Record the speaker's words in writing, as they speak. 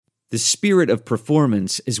The spirit of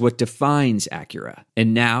performance is what defines Acura,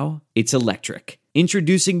 and now it's electric.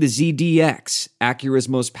 Introducing the ZDX, Acura's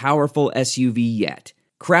most powerful SUV yet.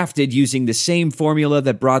 Crafted using the same formula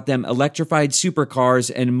that brought them electrified supercars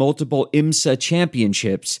and multiple IMSA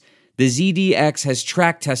championships, the ZDX has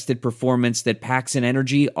track-tested performance that packs an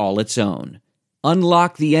energy all its own.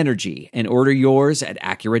 Unlock the energy and order yours at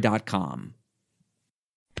Acura.com.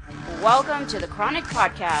 Welcome to the Chronic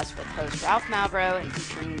Podcast with host Ralph Malbrough and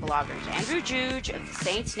featuring bloggers Andrew Juge of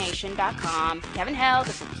TheSaintsNation.com, Kevin Held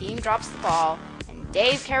of Hakeem Drops the Ball, and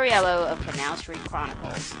Dave Cariello of Canal Street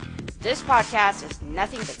Chronicles. This podcast is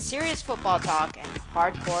nothing but serious football talk and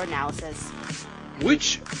hardcore analysis.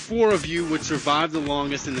 Which four of you would survive the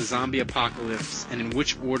longest in the zombie apocalypse, and in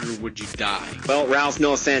which order would you die? Well, Ralph,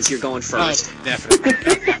 no offense, you're going first. Oh, definitely.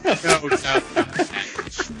 No.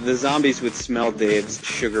 The zombies would smell Dave's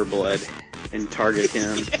sugar blood and target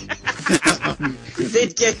him.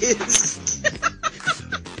 They'd get his...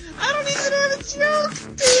 I don't even have a joke,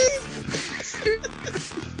 Dave!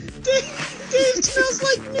 Dave smells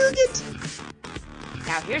like nougat!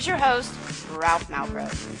 Now here's your host, Ralph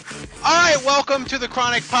Malbrough. All right, welcome to the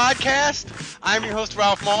Chronic Podcast. I'm your host,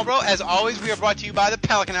 Ralph Malbrough. As always, we are brought to you by the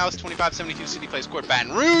Pelican House, 2572 City Place Court,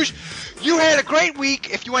 Baton Rouge. You had a great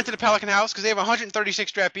week if you went to the Pelican House because they have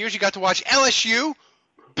 136 draft beers. You got to watch LSU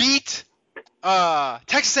beat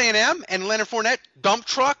Texas A&M and Leonard Fournette dump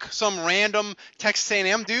truck some random Texas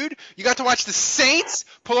A&M dude. You got to watch the Saints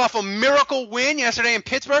pull off a miracle win yesterday in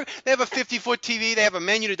Pittsburgh. They have a 50-foot TV. They have a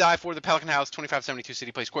menu to die for. The Pelican House, 2572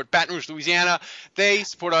 City Place Court, Baton Rouge, Louisiana. They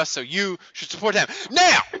support us, so you should support them.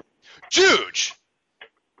 Now, Juge,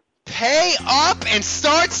 pay up and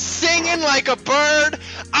start singing like a bird.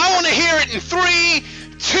 I want to hear it in 3,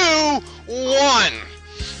 2, 1.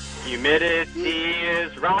 Humidity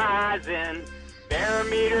is rising,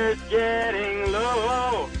 barometer's getting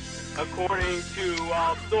low. According to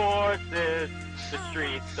all sources, the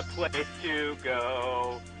street's the place to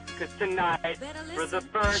go. 'Cause tonight, for the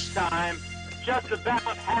first time, just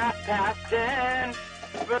about 10:30,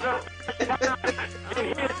 for the first time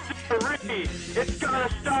in history, it's gonna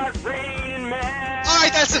start raining, man. All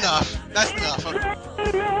right, that's enough. That's enough.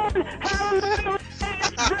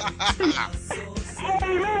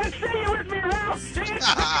 Hey man, sing it with me, Ralph!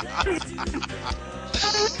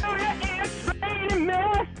 It's raining,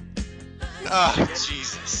 man! Oh,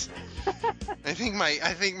 Jesus. I think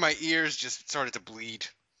my ears just started to bleed.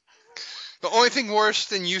 The only thing worse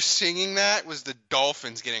than you singing that was the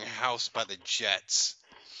Dolphins getting housed by the Jets.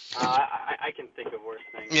 I can think of worse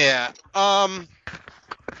things. Yeah.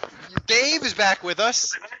 Dave is back with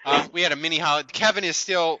us. We had a mini holiday. Kevin is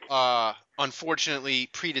still, unfortunately,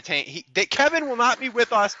 pre-detained. Kevin will not be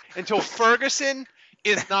with us until Ferguson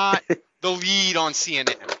is not the lead on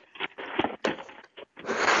CNN.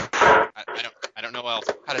 I don't know how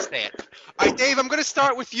to say it. All right, Dave, I'm going to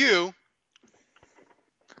start with you.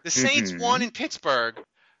 The Saints won in Pittsburgh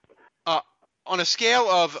on a scale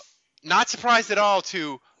of not surprised at all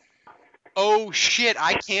to, oh, shit,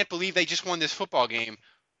 I can't believe they just won this football game.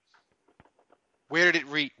 Where did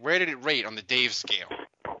it rate on the Dave scale?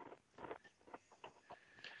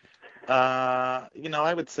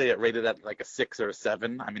 I would say it rated at like a 6 or a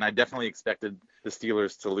 7. I mean, I definitely expected the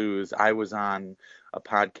Steelers to lose. I was on a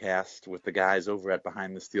podcast with the guys over at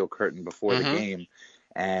Behind the Steel Curtain before the game,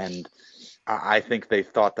 and I think they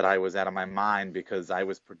thought that I was out of my mind because I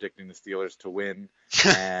was predicting the Steelers to win.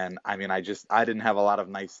 And I mean, I didn't have a lot of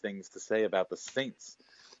nice things to say about the Saints.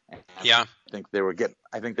 Yeah. I think they were getting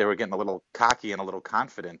a little cocky and a little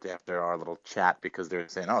confident after our little chat because they're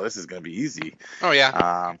saying, "Oh, this is going to be easy." Oh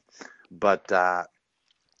yeah. But so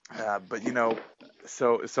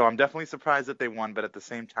I'm definitely surprised that they won. But at the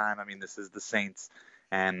same time, I mean, this is the Saints,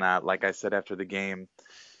 and like I said after the game,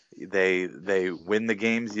 they win the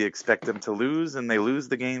games you expect them to lose, and they lose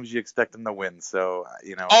the games you expect them to win. So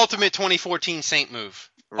ultimate 2014 Saint move.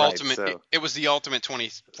 Right, ultimate. So, it was the ultimate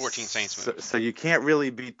 2014 Saints move. So you can't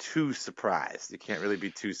really be too surprised.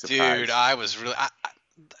 Dude, I was really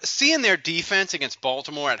seeing their defense against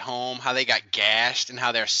Baltimore at home, how they got gashed and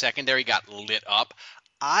how their secondary got lit up.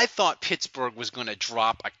 I thought Pittsburgh was going to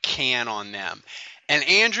drop a can on them. And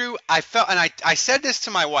Andrew, I said this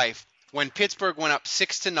to my wife when Pittsburgh went up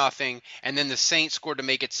 6-0, and then the Saints scored to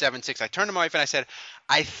make it 7-6. I turned to my wife and I said,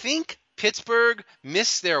 I think Pittsburgh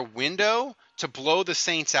missed their window to blow the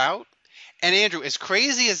Saints out. And Andrew, as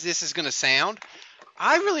crazy as this is going to sound,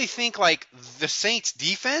 I really think like the Saints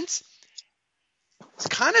defense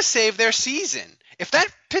kind of saved their season. If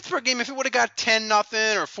that Pittsburgh game, if it would have got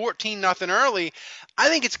 10-0 or 14-0 early, I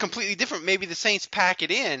think it's completely different. Maybe the Saints pack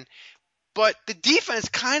it in. but the defense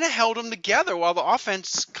kind of held them together while the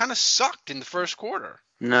offense kind of sucked in the first quarter.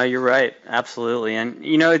 No, you're right. Absolutely. And,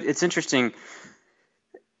 it's interesting.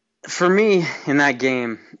 For me, in that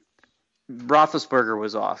game, Roethlisberger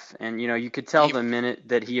was off. And, you could tell the minute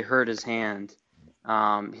that he hurt his hand,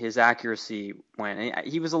 his accuracy went.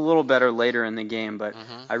 He was a little better later in the game, but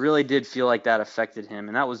I really did feel like that affected him.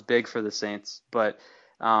 And that was big for the Saints. But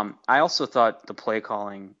I also thought the play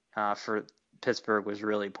calling for Pittsburgh was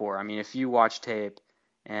really poor. I mean, if you watch tape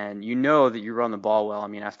and you know that you run the ball well, I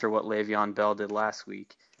mean, after what Le'Veon Bell did last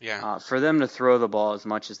week, for them to throw the ball as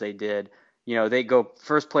much as they did, they go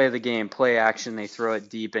first play of the game, play action, they throw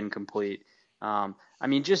it deep and complete. I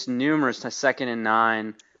mean, just numerous 2nd and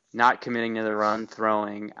 9, not committing to the run,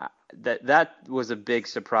 throwing. That was a big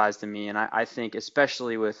surprise to me, and I think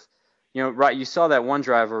especially with, right, you saw that one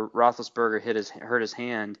drive where Roethlisberger hurt his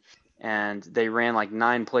hand, and they ran like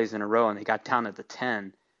 9 plays in a row, and they got down at the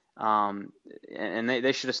 10. And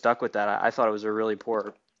they should have stuck with that. I thought it was a really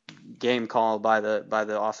poor game call by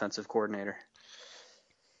the offensive coordinator.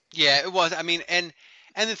 Yeah, it was. I mean, and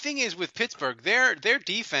the thing is with Pittsburgh, their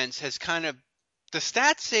defense has kind of, the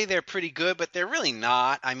stats say they're pretty good, but they're really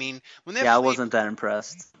not. I mean, I wasn't that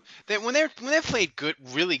impressed. When they've played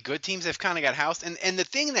really good teams, they've kind of got housed. And the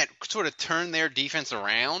thing that sort of turned their defense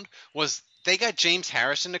around was they got James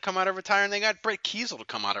Harrison to come out of retirement, and they got Brett Kiesel to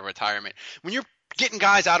come out of retirement. When you're getting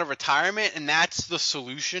guys out of retirement and that's the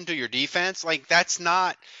solution to your defense, like that's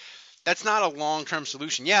not a long-term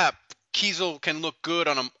solution. Yeah, Kiesel can look good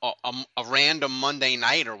on a random Monday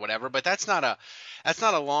night or whatever, but that's not a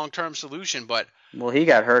long-term solution. But he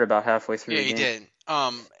got hurt about halfway through the game. Yeah,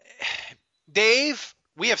 he did. Dave,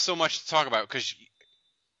 we have so much to talk about because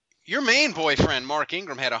your main boyfriend, Mark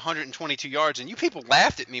Ingram, had 122 yards, and you people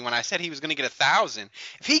laughed at me when I said he was going to get 1,000.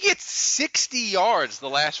 If he gets 60 yards the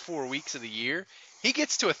last 4 weeks of the year, he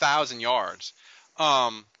gets to 1,000 yards.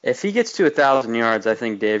 If he gets to 1,000 yards, I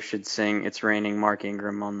think Dave should sing "It's Raining Mark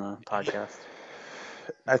Ingram" on the podcast.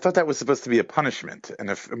 I thought that was supposed to be a punishment,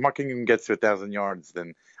 and if Mark Ingram gets to 1,000 yards,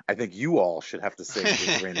 then I think you all should have to sing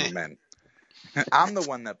 "It's Raining Men." I'm the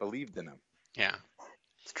one that believed in him. Yeah,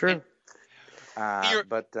 it's true.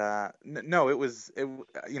 No, it was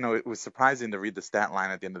surprising to read the stat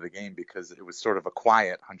line at the end of the game because it was sort of a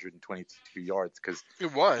quiet 122 yards because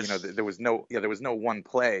it was. There was no one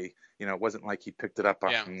play. It wasn't like he picked it up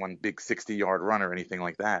on one big 60-yard run or anything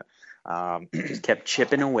like that. Just kept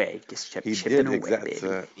chipping away. Chipping away, baby.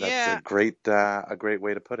 That's a great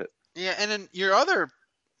way to put it. Yeah, and then your other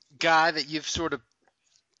guy that you've sort of,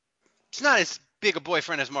 it's not as big a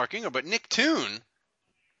boyfriend as Mark Ingram, but Nick Toon.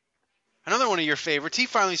 Another one of your favorites. He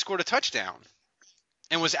finally scored a touchdown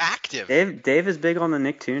and was active. Dave is big on the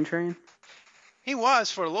Nick Toon train. He was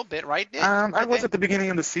for a little bit, right? I was at the beginning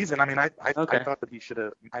of the season. I mean, I thought that he should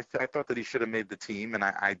have. I thought that he should have made the team, and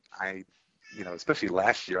I especially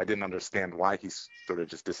last year, I didn't understand why he sort of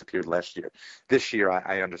just disappeared last year. This year,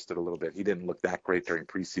 I understood a little bit. He didn't look that great during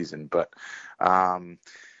preseason, but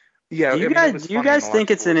yeah. Do you guys think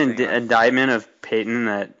it's an indictment of Peyton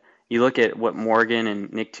that you look at what Morgan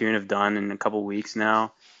and Nick Toon have done in a couple weeks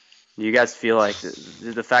now? Do you guys feel like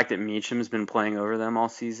the fact that Meacham's been playing over them all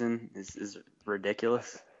season is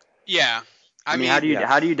ridiculous? Yeah. I mean, how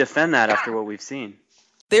do you defend that after what we've seen?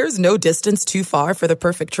 There's no distance too far for the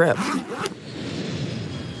perfect trip.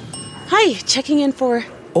 Hi, checking in for...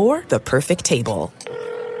 Or the perfect table.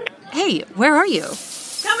 Hey, where are you?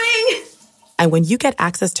 Coming! And when you get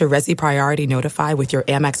access to Resi Priority Notify with your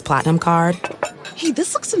Amex Platinum card... Hey,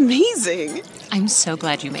 this looks amazing. I'm so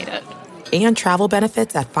glad you made it. And travel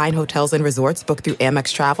benefits at fine hotels and resorts booked through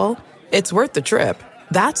Amex Travel, it's worth the trip.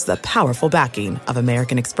 That's the powerful backing of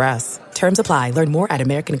American Express. Terms apply. Learn more at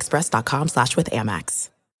americanexpress.com/withAmex.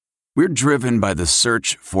 We're driven by the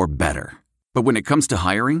search for better. But when it comes to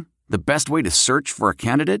hiring, the best way to search for a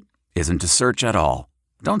candidate isn't to search at all.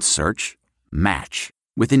 Don't search. Match.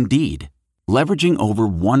 With Indeed. Leveraging over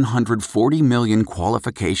 140 million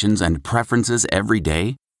qualifications and preferences every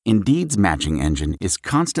day, Indeed's matching engine is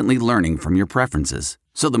constantly learning from your preferences.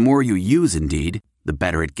 So the more you use Indeed, the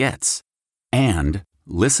better it gets. And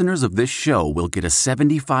listeners of this show will get a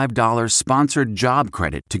 $75 sponsored job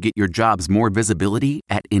credit to get your jobs more visibility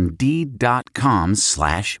at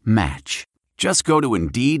Indeed.com/match. Just go to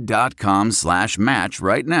Indeed.com/match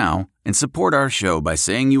right now and support our show by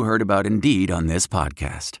saying you heard about Indeed on this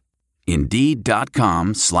podcast.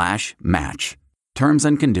 Indeed.com/match. Terms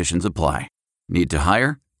and conditions apply. Need to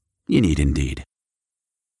hire? You need Indeed.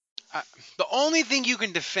 The only thing you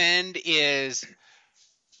can defend is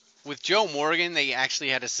with Joe Morgan, they actually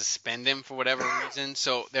had to suspend him for whatever reason,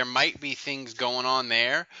 so there might be things going on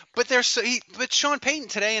there. But but Sean Payton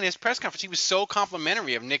today in his press conference, he was so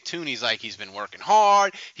complimentary of Nick Toon. He's like, he's been working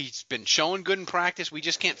hard, he's been showing good in practice. We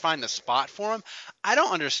just can't find the spot for him. I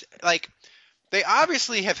don't understand. Like, they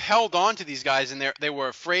obviously have held on to these guys, and they were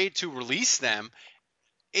afraid to release them.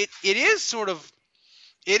 It is sort of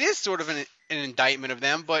an indictment of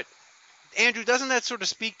them, but. Andrew, doesn't that sort of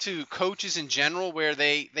speak to coaches in general where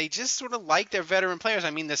they just sort of like their veteran players? I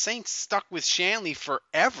mean, the Saints stuck with Shanley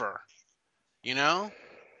forever, you know?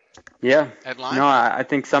 Yeah. At linebacker. No, I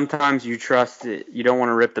think sometimes you trust it. You don't want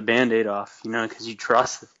to rip the Band-Aid off, because you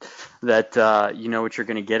trust that you know what you're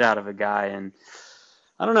going to get out of a guy. And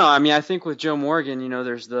I don't know. I mean, I think with Joe Morgan,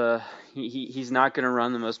 there's he's not going to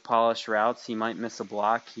run the most polished routes. He might miss a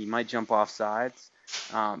block. He might jump off sides.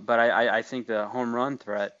 But I think the home run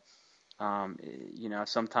threat,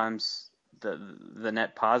 sometimes the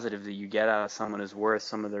net positive that you get out of someone is worth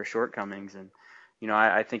some of their shortcomings. And,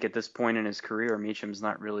 I think at this point in his career, Meacham's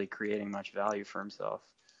not really creating much value for himself.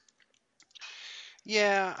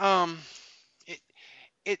 Yeah.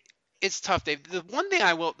 It's tough, Dave. The one thing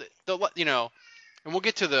I will, and we'll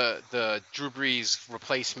get to the Drew Brees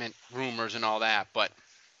replacement rumors and all that, but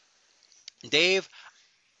Dave,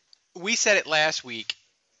 we said it last week,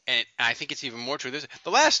 and I think it's even more true.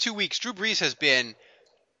 The last 2 weeks, Drew Brees has been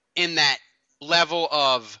in that level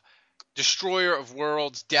of destroyer of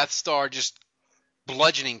worlds, Death Star, just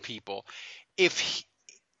bludgeoning people. If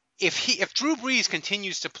Drew Brees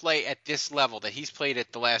continues to play at this level that he's played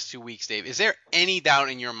at the last 2 weeks, Dave, is there any doubt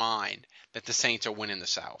in your mind that the Saints are winning the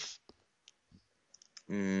South?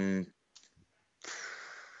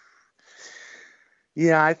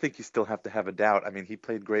 Yeah, I think you still have to have a doubt. I mean, he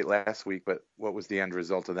played great last week, but what was the end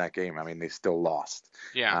result of that game? I mean, they still lost.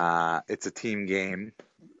 Yeah. It's a team game.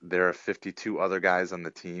 There are 52 other guys on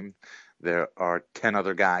the team. There are 10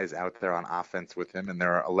 other guys out there on offense with him, and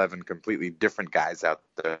there are 11 completely different guys out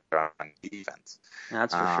there on defense.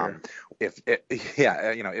 That's for sure.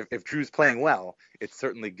 If Drew's playing well, it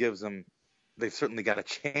certainly gives them. They've certainly got a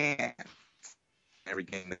chance every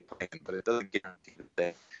game they play in, but it doesn't guarantee that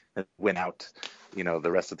they win out,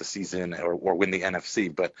 the rest of the season or win the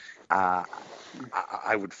NFC. But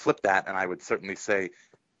I would flip that, and I would certainly say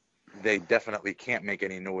they definitely can't make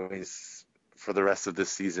any noise for the rest of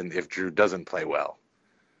this season if Drew doesn't play well.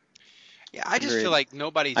 Yeah, I just feel like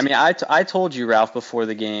nobody's... I mean, I told you, Ralph, before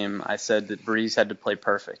the game, I said that Brees had to play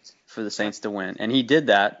perfect for the Saints to win, and he did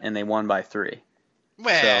that, and they won by 3.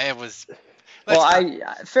 Well, it was...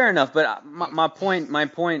 Fair enough, but my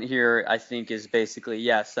point here, I think, is basically,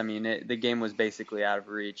 yes, I mean, the game was basically out of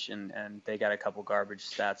reach, and they got a couple garbage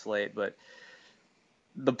stats late, but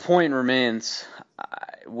the point remains,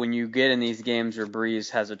 when you get in these games where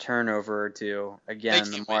Brees has a turnover or two, again,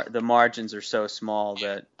 the margins are so small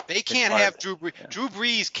that they can't have Drew Brees. Yeah. Drew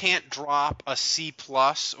Brees can't drop a C+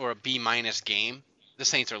 or a B- game. The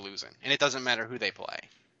Saints are losing, and it doesn't matter who they play.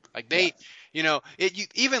 Like they,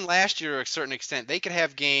 even last year to a certain extent, they could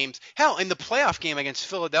have games. Hell, in the playoff game against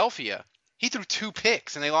Philadelphia, he threw 2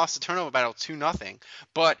 picks and they lost the turnover battle 2-0.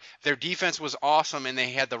 But their defense was awesome and they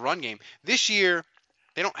had the run game. This year,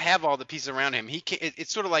 they don't have all the pieces around him. He can't,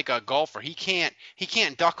 it's sort of like a golfer. He can't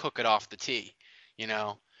duck hook it off the tee,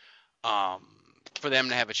 for them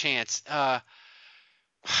to have a chance.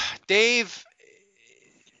 Dave,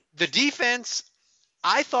 the defense,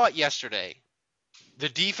 I thought yesterday. The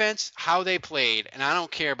defense, how they played, and I don't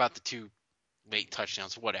care about the 2 late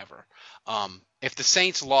touchdowns, whatever. If the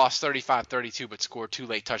Saints lost 35-32 but scored 2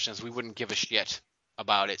 late touchdowns, we wouldn't give a shit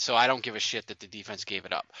about it. So I don't give a shit that the defense gave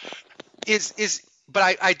it up.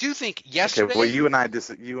 But I do think yesterday. Okay, well, you and I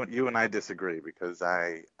disagree because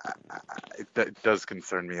it does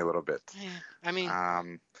concern me a little bit. Yeah, I mean,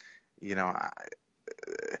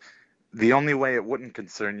 the only way it wouldn't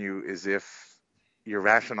concern you is if you're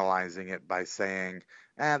rationalizing it by saying,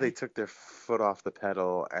 they took their foot off the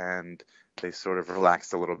pedal and they sort of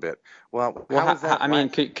relaxed a little bit. Well, how is that? I mean,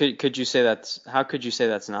 could you say how could you say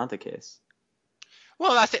that's not the case?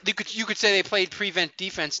 Well, I think you could say they played prevent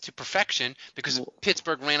defense to perfection because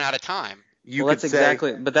Pittsburgh ran out of time. That's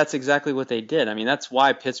exactly what they did. I mean, that's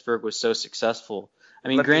why Pittsburgh was so successful. I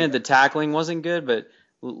mean, granted, the tackling wasn't good, but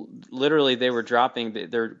literally they were dropping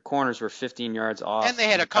their corners were 15 yards off, and they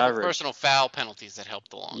had a couple personal foul penalties that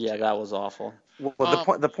helped along. Yeah, that was awful.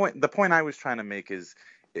 Well, the point I was trying to make is,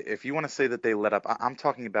 if you want to say that they let up, I'm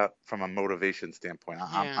talking about from a motivation standpoint.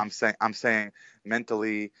 I'm saying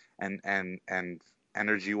mentally and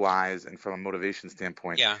energy wise, and from a motivation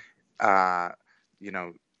standpoint. Yeah.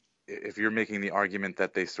 If you're making the argument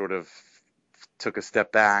that they sort of took a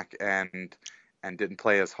step back and and didn't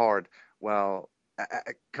play as hard. Well,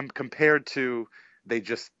 compared to they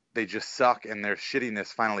just suck and their shittiness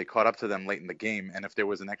finally caught up to them late in the game. And if there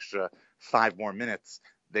was an extra 5 more minutes,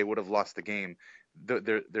 they would have lost the game.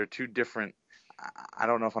 They're two different. I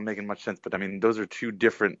don't know if I'm making much sense, but I mean, those are two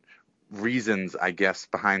different reasons, I guess,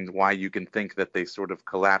 behind why you can think that they sort of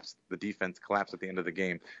collapsed. The defense collapsed at the end of the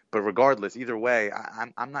game. But regardless, either way,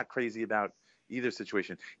 I'm not crazy about either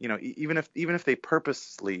situation. You know, even if they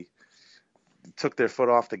purposely took their foot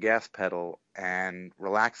off the gas pedal and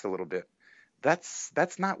relaxed a little bit,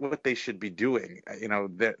 that's not what they should be doing. You know,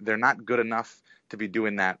 they're not good enough to be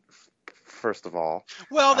doing that. First of all,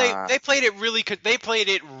 well, they played it really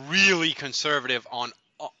conservative on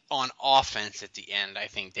offense at the end, I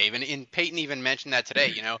think, Dave. And Peyton even mentioned that today.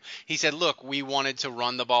 You know, he said, "Look, we wanted to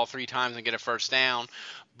run the ball 3 times and get a first down,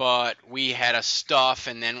 but we had a stuff,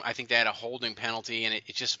 and then I think they had a holding penalty, and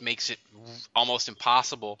it just makes it almost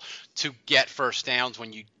impossible to get first downs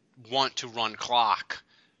when you want to run clock."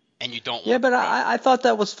 And you don't. Yeah, but I thought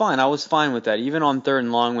that was fine. I was fine with that, even on 3rd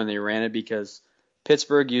and long when they ran it, because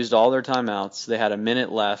Pittsburgh used all their timeouts. They had a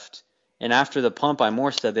minute left, and after the punt by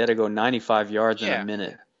Morstead, they had to go 95 yards in a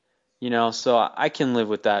minute. You know, so I can live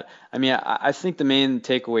with that. I mean, I think the main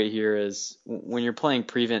takeaway here is when you're playing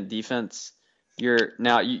prevent defense,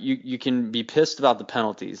 you can be pissed about the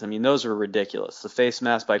penalties. I mean, those are ridiculous. The face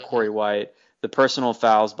mask by Corey White, the personal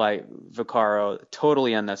fouls by Vaccaro,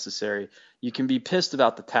 totally unnecessary. You can be pissed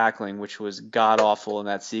about the tackling, which was god-awful in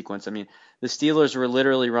that sequence. I mean, the Steelers were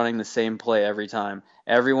literally running the same play every time.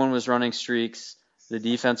 Everyone was running streaks. The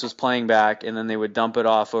defense was playing back, and then they would dump it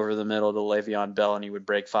off over the middle to Le'Veon Bell, and he would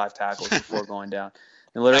break 5 tackles before going down.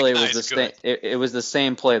 And literally, it was the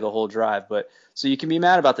same play the whole drive. But so you can be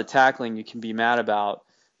mad about the tackling. You can be mad about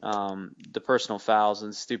the personal fouls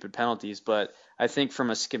and stupid penalties. But I think from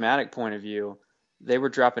a schematic point of view, they were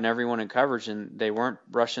dropping everyone in coverage, and they weren't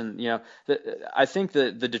rushing. You know, I think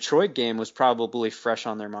the Detroit game was probably fresh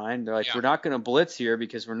on their mind. They're like, we're not going to blitz here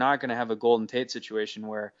because we're not going to have a Golden Tate situation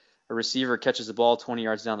where a receiver catches the ball 20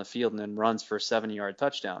 yards down the field and then runs for a 70-yard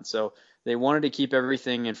touchdown. So they wanted to keep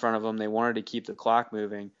everything in front of them. They wanted to keep the clock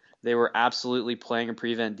moving. They were absolutely playing a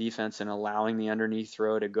prevent defense and allowing the underneath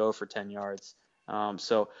throw to go for 10 yards.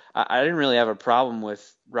 So I didn't really have a problem with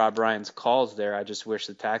Rob Ryan's calls there. I just wish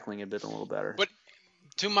the tackling had been a little better. But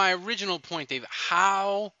to my original point, Dave,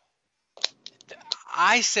 how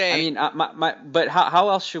I say, I mean, but how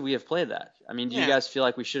else should we have played that? I mean, do you guys feel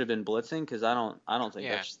like we should have been blitzing? Because I don't think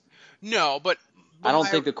that's. No, but I don't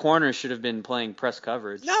think the corners should have been playing press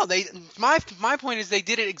coverage. No, my point is they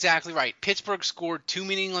did it exactly right. Pittsburgh scored 2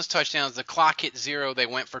 meaningless touchdowns. The clock hit 0. They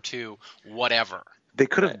went for 2. Whatever. They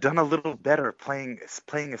could have done a little better playing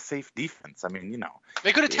a safe defense. I mean, you know.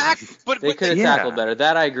 They could have tackled, but they could have tackled better.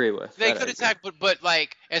 That I agree with. They could have tackled, but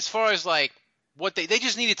like as far as like what they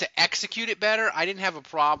just needed to execute it better. I didn't have a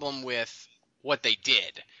problem with what they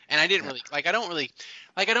did, and I didn't really I don't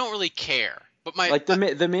really care. But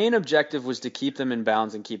the main objective was to keep them in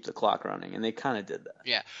bounds and keep the clock running, and they kind of did that.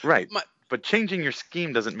 Yeah. Right. But changing your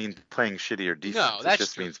scheme doesn't mean playing shittier defense. No, that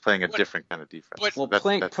just means playing a different kind of defense.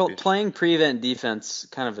 Playing prevent defense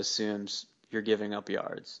kind of assumes you're giving up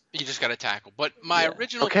yards. You just got to tackle. But my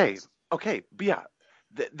original Okay, but yeah,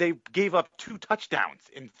 they gave up 2 touchdowns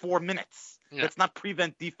in 4 minutes. Yeah. That's not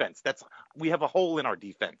prevent defense. We have a hole in our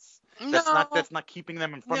defense. That's not keeping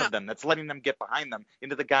them in front of them. That's letting them get behind them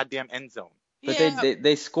into the goddamn end zone. But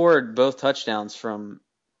they scored both touchdowns from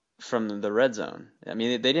the red zone. I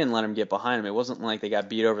mean, they didn't let them get behind them. It wasn't like they got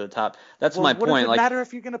beat over the top. That's my point. What does it matter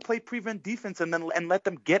if you're going to play prevent defense and let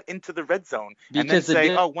them get into the red zone and then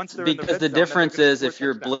say, once they're in the red zone, the difference is if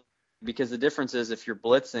you're because the difference is if you're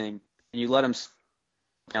blitzing and you let them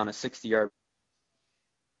down a 60-yard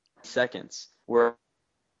seconds, where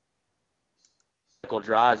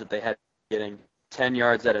drives that they had getting 10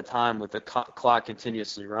 yards at a time with the clock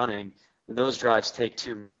continuously running, those drives take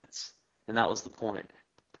 2 minutes, and that was the point.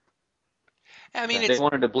 I mean, they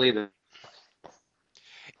wanted to bleed it.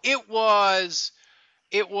 It was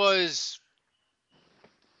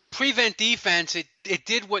prevent defense. It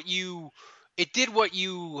did what you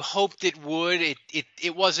hoped it would.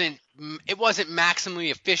 It wasn't maximally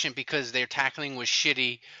efficient because their tackling was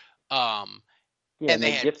shitty. And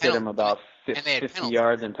they gifted them about 50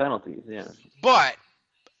 yards in penalties. Yeah. But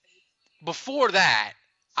before that,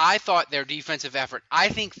 I thought their defensive effort. I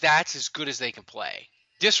think that's as good as they can play.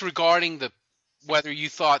 Disregarding whether you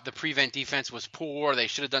thought the prevent defense was poor, they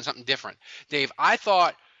should have done something different. Dave, I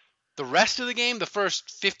thought the rest of the game, the first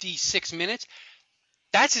 56 minutes,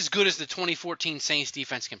 that's as good as the 2014 Saints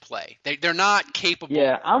defense can play. They're not capable.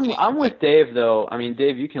 Yeah, I'm with Dave, though. I mean,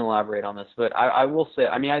 Dave, you can elaborate on this, but I will say,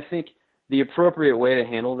 I mean, I think the appropriate way to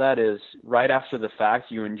handle that is right after the fact,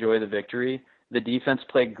 you enjoy the victory. The defense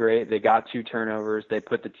played great. They got 2 turnovers. They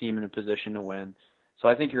put the team in a position to win. So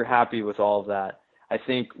I think you're happy with all of that. I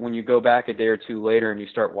think when you go back a day or two later and you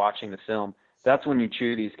start watching the film, that's when you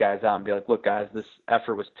chew these guys out and be like, look, guys, this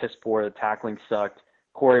effort was piss poor. The tackling sucked.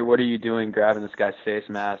 Corey, what are you doing grabbing this guy's face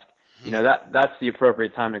mask? That's the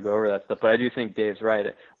appropriate time to go over that stuff. But I do think Dave's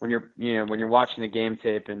right. When you're watching the game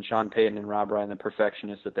tape and Sean Payton and Rob Ryan, the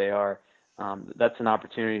perfectionists that they are, that's an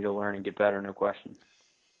opportunity to learn and get better, no question.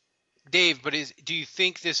 Dave, but do you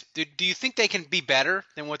think they can be better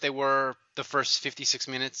than what they were the first 56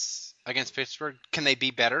 minutes against Pittsburgh? Can they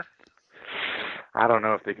be better? I don't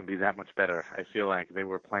know if they can be that much better. I feel like they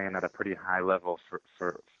were playing at a pretty high level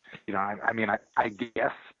for I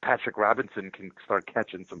guess Patrick Robinson can start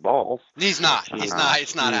catching some balls. He's not.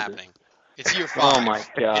 It's not happening. It's year 5. Oh my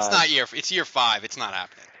God. It's year 5. It's not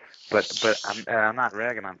happening. But I'm not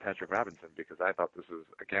ragging on Patrick Robinson because I thought this was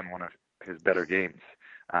again one of his better games.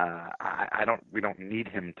 We don't need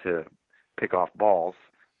him to pick off balls,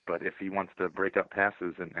 but if he wants to break up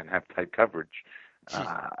passes and have tight coverage,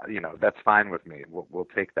 that's fine with me. We'll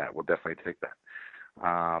take that. We'll definitely take that.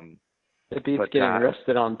 It beats getting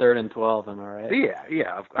arrested on 3rd and 12, am I right?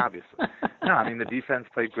 Yeah, obviously. No, I mean, the defense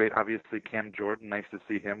played great. Obviously, Cam Jordan, nice to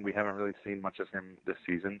see him. We haven't really seen much of him this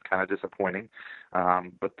season. Kind of disappointing.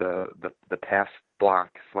 But the pass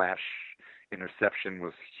block / interception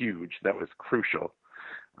was huge. That was crucial.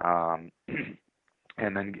 And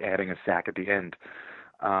then adding a sack at the end.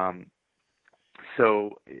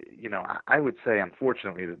 So, I would say,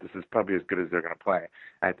 unfortunately, that this is probably as good as they're going to play.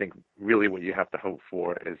 I think really what you have to hope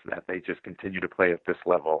for is that they just continue to play at this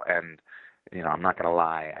level. And, I'm not going to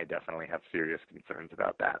lie, I definitely have serious concerns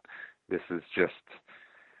about that. This is just,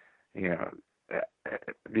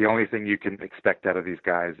 the only thing you can expect out of these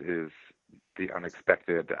guys is the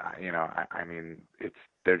unexpected.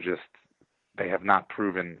 They have not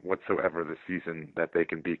proven whatsoever this season that they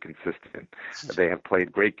can be consistent. They have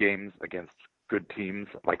played great games against good teams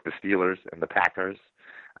like the Steelers and the Packers,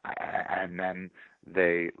 and then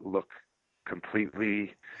they look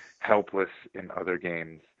completely helpless in other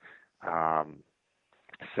games.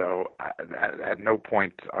 So at no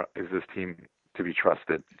point is this team to be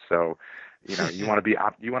trusted. So, you want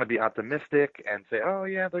to be optimistic and say, oh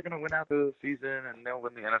yeah, they're going to win out the season and they'll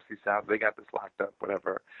win the NFC South. They got this locked up,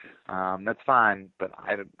 whatever. That's fine, but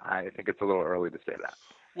I think it's a little early to say that.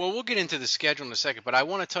 Well, we'll get into the schedule in a second, but I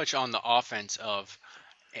want to touch on the offense of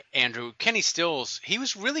Andrew. Kenny Stills, he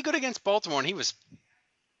was really good against Baltimore, and he was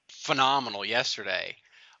phenomenal yesterday.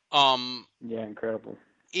 Yeah, incredible.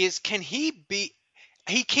 Can he be –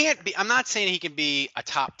 he can't be – I'm not saying he can be a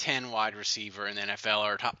top 10 wide receiver in the NFL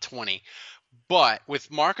or a top 20, but with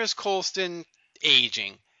Marcus Colston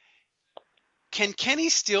aging, can Kenny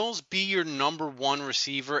Stills be your number 1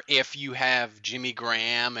 receiver if you have Jimmy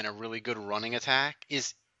Graham and a really good running attack?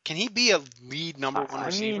 Can he be a lead number 1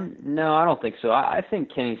 receiver? No, I don't think so. I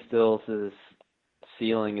think Kenny Stills'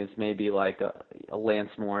 ceiling is maybe like a Lance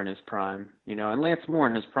Moore in his prime. And Lance Moore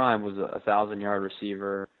in his prime was a 1,000-yard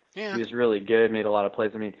receiver. Yeah. He was really good, made a lot of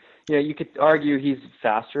plays. I mean, you could argue he's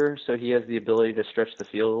faster, so he has the ability to stretch the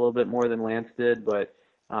field a little bit more than Lance did. But,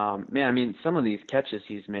 some of these catches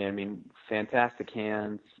he's made, fantastic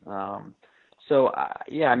hands. I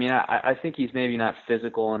think he's maybe not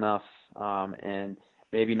physical enough and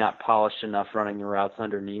maybe not polished enough running the routes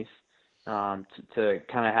underneath to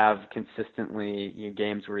kind of have consistently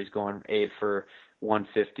games where he's going 8 for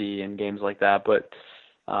 150 and games like that. But,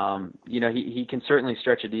 he can certainly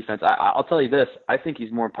stretch a defense. I'll tell you this. I think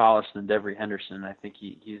he's more polished than Devery Henderson. I think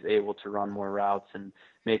he's able to run more routes and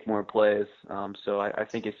make more plays. So I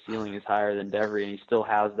think his ceiling is higher than Devery, and he still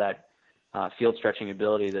has that field stretching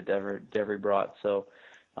ability that Devery brought. So,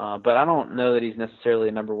 but I don't know that he's necessarily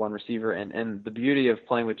a number 1 receiver. And the beauty of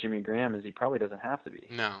playing with Jimmy Graham is he probably doesn't have to be.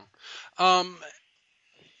 No. But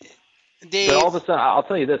all of a sudden, I'll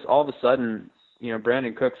tell you this, all of a sudden,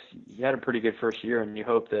 Brandon Cooks, he had a pretty good first year, and you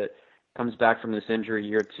hope that comes back from this injury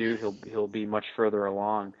year 2, he'll be much further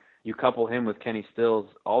along. You couple him with Kenny Stills,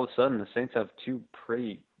 all of a sudden the Saints have 2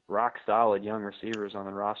 pretty rock-solid young receivers on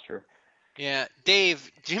the roster. Yeah,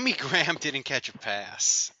 Dave, Jimmy Graham didn't catch a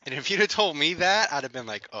pass. And if you'd have told me that, I'd have been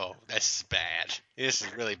like, oh, this is bad. This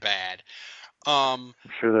is really bad. I'm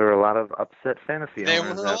sure there were a lot of upset fantasy there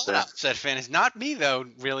owners were a out lot there. of upset fantasy. Not me, though,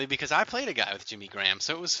 really, because I played a guy with Jimmy Graham,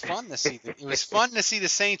 so it was fun to see. It was fun to see the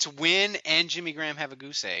Saints win and Jimmy Graham have a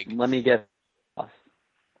goose egg. Let me guess.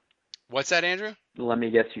 What's that, Andrew? Let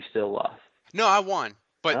me guess you still lost. No, I won.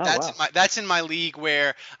 But wow. that's in my league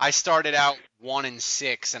where I started out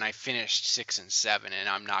 1-6 and I finished 6-7, and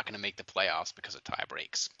I'm not going to make the playoffs because of tie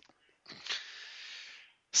breaks.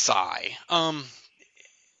 Sigh.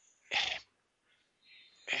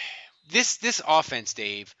 This offense,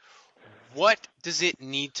 Dave, what does it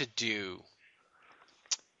need to do?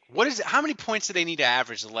 How many points do they need to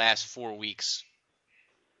average the last 4 weeks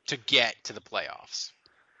to get to the playoffs?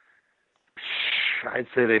 I'd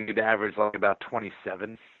say they need to average like about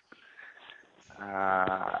 27.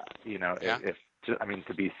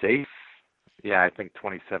 To be safe, I think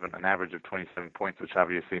 27, an average of 27 points, which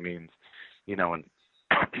obviously means, in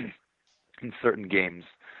in certain games,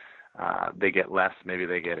 they get less. Maybe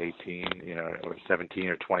they get 18, or 17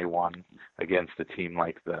 or 21 against a team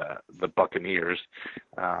like the Buccaneers,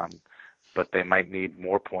 but they might need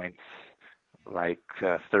more points, like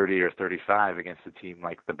 30 or 35 against a team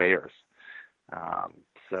like the Bears.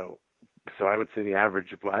 So I would say the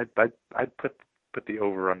average. I'd put the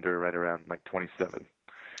over under right around like 27.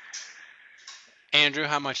 Andrew,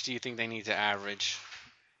 how much do you think they need to average?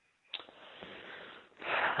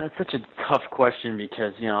 That's such a tough question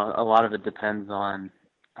because, a lot of it depends on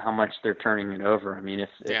how much they're turning it over. I mean, if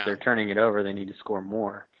they're turning it over, they need to score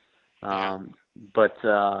more. But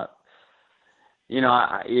I'm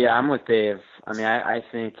with Dave. I mean, I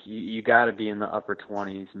think you got to be in the upper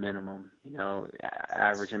 20s minimum,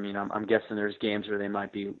 average. I mean, I'm guessing there's games where they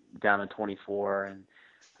might be down to 24 and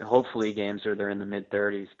hopefully games where they're in the mid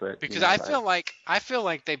 30s, but because I feel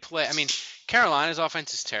like they play. I mean, Carolina's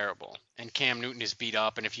offense is terrible, and Cam Newton is beat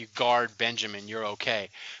up, and if you guard Benjamin, you're okay.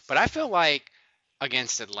 But I feel like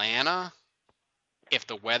against Atlanta, if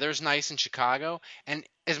the weather's nice in Chicago, and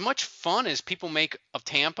as much fun as people make of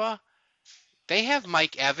Tampa, they have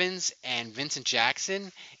Mike Evans and Vincent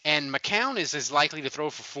Jackson, and McCown is as likely to throw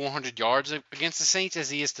for 400 yards against the Saints as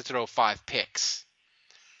he is to throw 5 picks.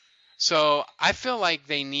 So I feel like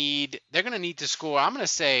they're going to need to score. I'm going to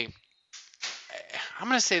say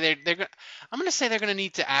they're going to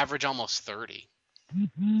need to average almost 30.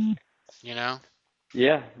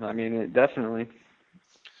 Yeah, I mean, definitely.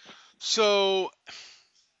 So,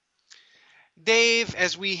 Dave,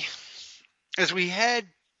 as we head,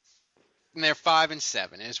 and they're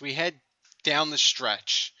 5-7. As we head down the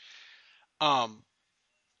stretch,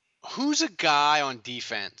 who's a guy on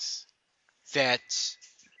defense that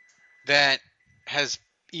has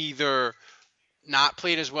either not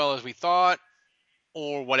played as well as we thought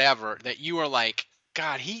or whatever, that you are like,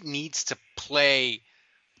 God, he needs to play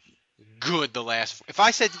good the last. If I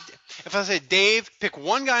said, Dave, pick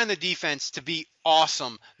one guy on the defense to be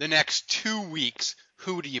awesome the next 2 weeks,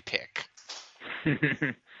 who do you pick?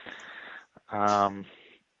 That's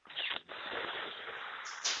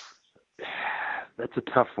a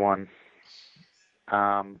tough one.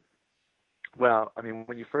 Well, I mean,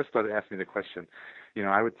 when you first started asking me the question,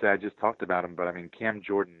 I would say I just talked about him, but I mean, Cam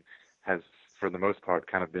Jordan has, for the most part,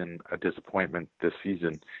 kind of been a disappointment this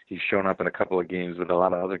season. He's shown up in a couple of games, but a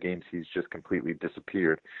lot of other games he's just completely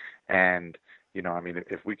disappeared. And, I mean,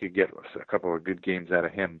 if we could get a couple of good games out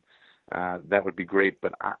of him, that would be great.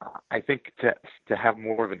 But I think to have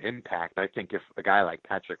more of an impact, I think if a guy like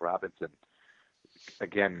Patrick Robinson,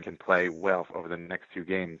 again, can play well over the next 2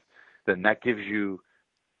 games, then that gives you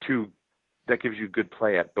good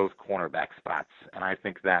play at both cornerback spots. And I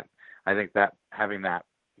think that having that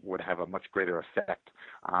would have a much greater effect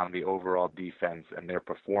on the overall defense and their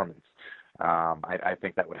performance. I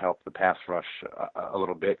think that would help the pass rush a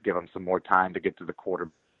little bit, give them some more time to get to the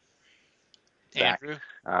quarterback. Andrew?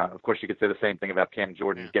 Of course, you could say the same thing about Cam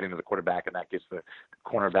Jordan getting to the quarterback, and that gives the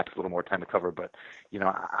cornerbacks a little more time to cover. But,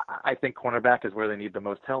 I think cornerback is where they need the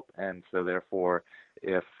most help, and so therefore,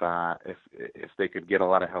 if they could get a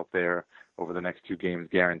lot of help there over the next 2 games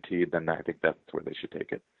guaranteed, then I think that's where they should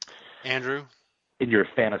take it. Andrew? In your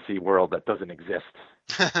fantasy world that doesn't exist.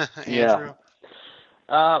 Andrew?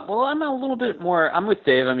 Well, I'm with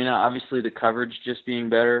Dave. I mean, obviously the coverage just being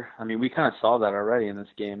better. I mean, we kind of saw that already in this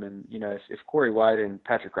game. And, if Corey White and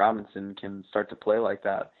Patrick Robinson can start to play like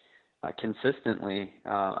that consistently,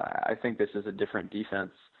 I think this is a different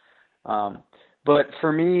defense. But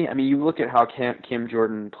for me, I mean, you look at how Cam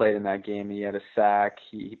Jordan played in that game. He had a sack.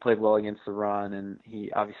 He played well against the run, and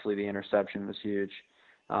obviously the interception was huge.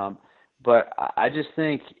 But I just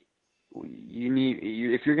think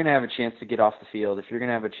if you're going to have a chance to get off the field, if you're going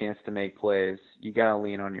to have a chance to make plays, you got to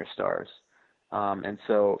lean on your stars. And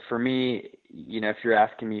so for me, if you're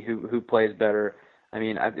asking me who plays better, I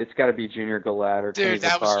mean, it's got to be Junior Galette or Kenny Dude,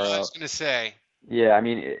 that was Vaccaro. what I was going to say. Yeah, I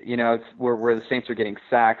mean, it's where the Saints are getting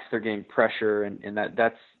sacks, they're getting pressure, and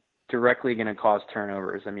that's directly going to cause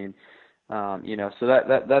turnovers. I mean, so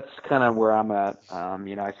that's kind of where I'm at.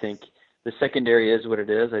 I think the secondary is what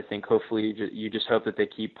it is. I think hopefully you just hope that they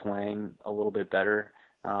keep playing a little bit better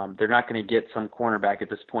They're not going to get some cornerback at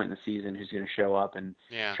this point in the season who's going to show up and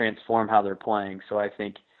transform how they're playing. So I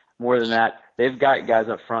think more than that, they've got guys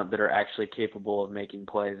up front that are actually capable of making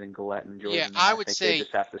plays in Gillette and Jordan. Yeah, I would say they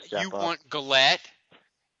just have to step up. want Gillette.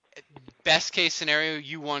 Best case scenario,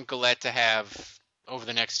 you want Gillette to have over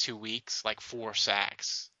the next 2 weeks like 4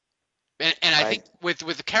 sacks. And I think with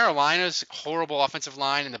the Carolina's horrible offensive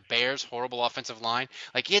line and the Bears' horrible offensive line,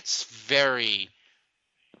 like it's very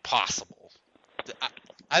possible.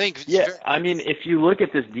 I think. I mean, if you look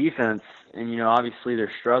at this defense, and obviously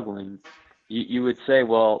they're struggling, you would say,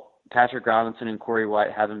 well, Patrick Robinson and Corey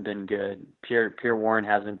White haven't been good. Pierre Warren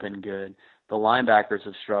hasn't been good. The linebackers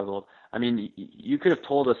have struggled. I mean, you could have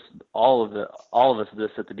told us all of us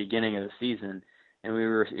this at the beginning of the season, and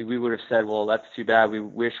we would have said, well, that's too bad. We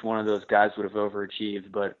wish one of those guys would have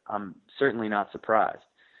overachieved, but I'm certainly not surprised.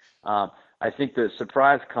 I think the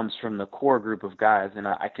surprise comes from the core group of guys, and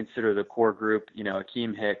I consider the core group,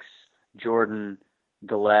 Akeem Hicks, Jordan,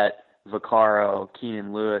 Gillette, Vaccaro,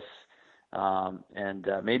 Keenan Lewis, and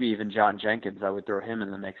maybe even John Jenkins. I would throw him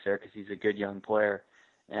in the mix there because he's a good young player.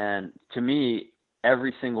 And to me,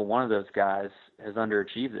 every single one of those guys has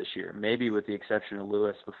underachieved this year, maybe with the exception of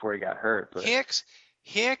Lewis before he got hurt. But Hicks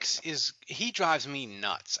he drives me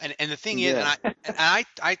nuts. And the thing is, and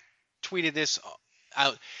I tweeted this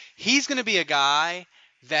out, he's going to be a guy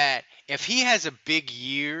that if he has a big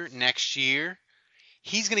year next year,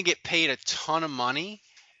 he's going to get paid a ton of money,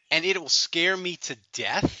 and it will scare me to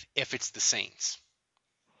death if it's the Saints.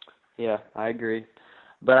 Yeah, I agree.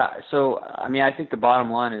 But I think the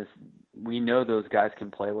bottom line is we know those guys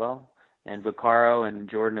can play well, and Vaccaro and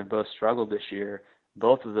Jordan have both struggled this year.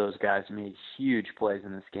 Both of those guys made huge plays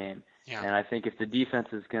in this game. Yeah. And I think if the defense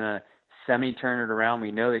is going to semi-turn it around,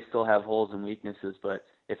 we know they still have holes and weaknesses, but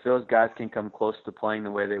if those guys can come close to playing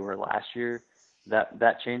the way they were last year,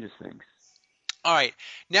 that changes things. All right,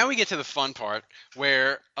 now we get to the fun part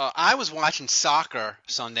where I was watching soccer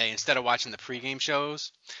Sunday instead of watching the pregame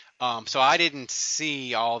shows. So I didn't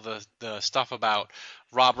see all the stuff about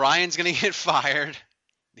Rob Ryan's going to get fired,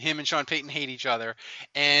 him and Sean Payton hate each other,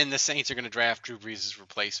 and the Saints are going to draft Drew Brees'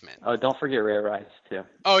 replacement. Oh, don't forget Ray Rice, too.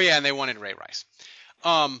 Oh, yeah, and they wanted Ray Rice.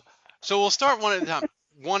 So we'll start one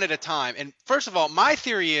at a time. And first of all, my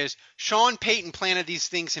theory is Sean Payton planted these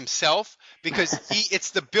things himself because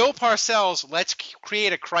it's the Bill Parcells, let's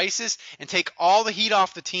create a crisis and take all the heat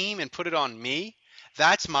off the team and put it on me.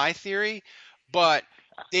 That's my theory. But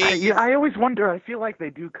I always wonder. I feel like they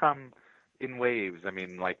do come in waves. I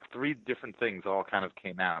mean, like 3 different things all kind of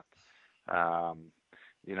came out.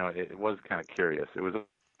 It was kind of curious. It was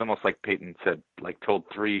almost like Peyton told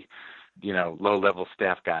 3, low-level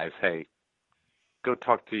staff guys, hey, go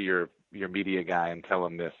talk to your media guy and tell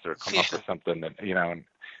him this, or come up with something that, and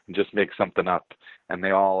just make something up. And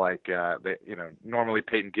they all normally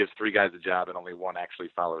Peyton gives 3 guys a job and only 1 actually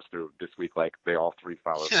follows through. This week, they all 3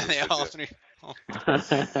 follow through. They all 3.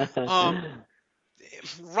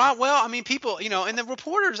 Well, I mean, people, and the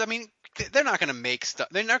reporters, I mean, they're not going to make stuff.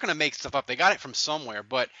 They're not going to make stuff up. They got it from somewhere.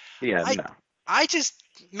 But I just,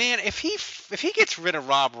 man, if he gets rid of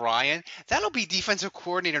Rob Ryan, that'll be defensive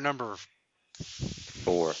coordinator number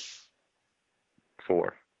 4.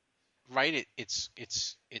 Right? It's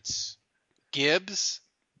Gibbs,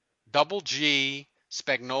 Double G,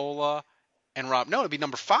 Spagnuolo, and Rob. No, it'd be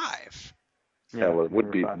number 5. Yeah, well, it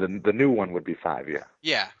would be the new one would be 5. Yeah.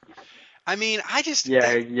 Yeah. I mean, I just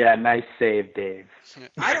nice save, Dave.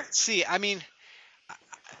 I don't see. I mean,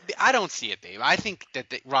 I don't see it, Dave. I think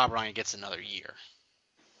that Rob Ryan gets another year.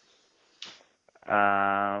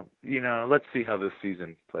 Let's see how this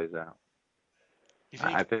season plays out.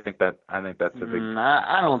 I think that's a big.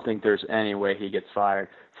 I don't think there's any way he gets fired.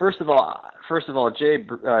 First of all,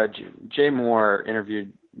 Jay Moore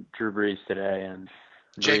interviewed Drew Brees today, and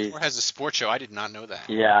Jay Moore has a sports show. I did not know that.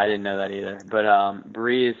 Yeah, I didn't know that either. But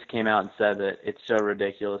Brees came out and said that it's so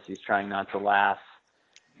ridiculous. He's trying not to laugh.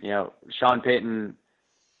 Sean Payton,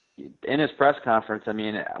 in his press conference, I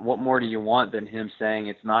mean, what more do you want than him saying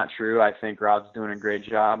it's not true? I think Rob's doing a great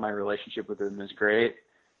job. My relationship with him is great.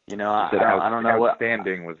 I don't know what.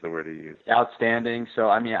 Outstanding was the word he used. Outstanding. So,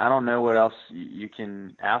 I mean, I don't know what else you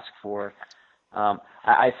can ask for.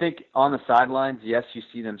 I think on the sidelines, yes, you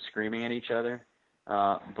see them screaming at each other.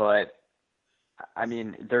 But, I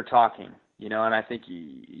mean, they're talking, and I think,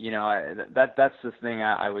 that's the thing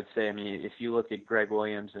I would say. I mean, if you look at Greg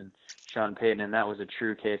Williams and Sean Payton, and that was a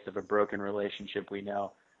true case of a broken relationship, we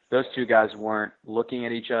know. Those 2 guys weren't looking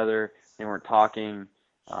at each other. They weren't talking,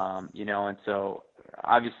 and so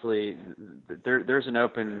obviously there's an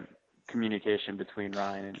open communication between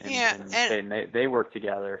Ryan and Payton. They work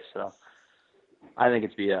together, so I think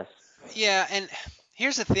it's BS. Yeah, and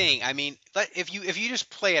Here's the thing. I mean, if you just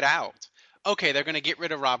play it out, okay, they're going to get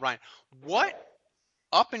rid of Rob Ryan. What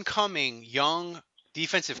up and coming young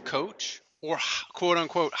defensive coach or quote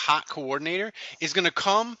unquote hot coordinator is going to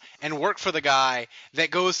come and work for the guy that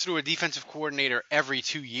goes through a defensive coordinator every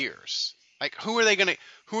 2 years? Like, who are they going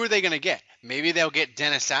to get? Maybe they'll get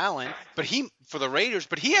Dennis Allen, but for the Raiders,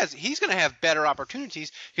 but he's going to have better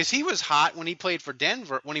opportunities because he was hot when he played for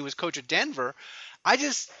Denver, when he was coach at Denver. I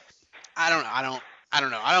don't know.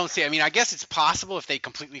 I don't see it. I mean, I guess it's possible if they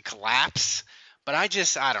completely collapse, but I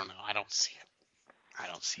don't know. I don't see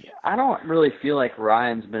it. I don't really feel like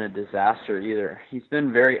Ryan's been a disaster either. He's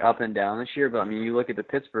been very up and down this year, but I mean, you look at the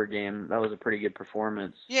Pittsburgh game, that was a pretty good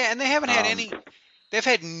performance. Yeah, and they haven't had any. They've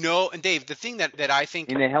had no. And Dave, the thing that I think.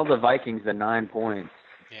 And they held the Vikings to 9 points.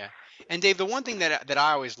 Yeah. And Dave, the one thing that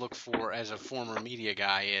I always look for as a former media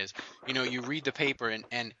guy is, you read the paper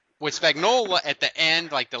and with Spagnuolo at the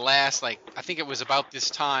end, like the last, I think it was about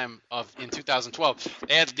this time in 2012,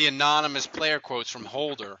 they had the anonymous player quotes from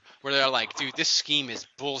Holder where they're like, dude, this scheme is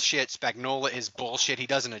bullshit. Spagnuolo is bullshit. He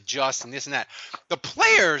doesn't adjust and this and that. The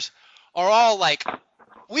players are all like,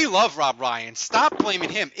 we love Rob Ryan. Stop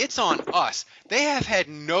blaming him. It's on us. They have had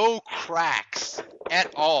no cracks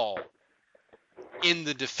at all in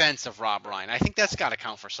the defense of Rob Ryan. I think that's got to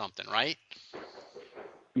count for something, right?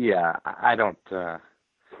 Yeah, I don't.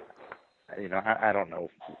 I don't know.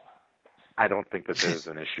 I don't think that there's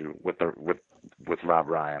an issue with Rob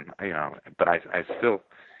Ryan. But I still,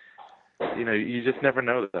 you just never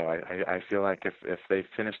know though. I feel like if they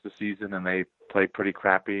finish the season and they play pretty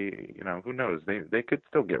crappy, who knows? They could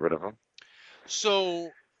still get rid of him. So,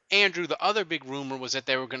 Andrew, the other big rumor was that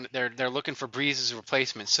they're looking for Brees'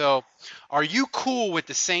 replacement. So, are you cool with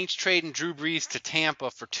the Saints trading Drew Brees to Tampa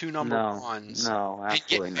for 2 number ones? No,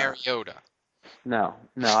 absolutely and getting Mariota? No.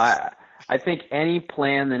 I think any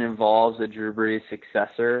plan that involves a Drew Brees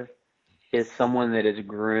successor is someone that is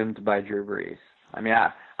groomed by Drew Brees. I mean,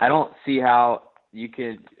 I don't see how you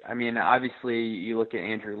could. I mean, obviously, you look at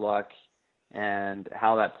Andrew Luck and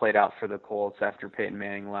how that played out for the Colts after Peyton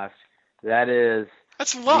Manning left.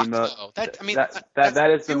 That's luck, though.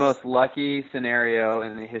 That is the most lucky scenario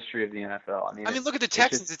in the history of the NFL. I mean, look at the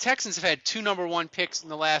Texans. The Texans have had 2 number 1 picks in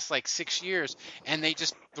the last 6 years, and they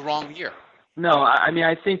just the wrong year. No, I mean,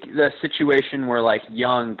 I think the situation where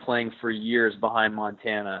Young playing for years behind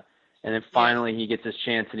Montana, and then finally he gets his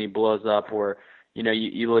chance and he blows up, or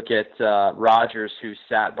you look at Rodgers, who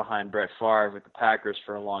sat behind Brett Favre with the Packers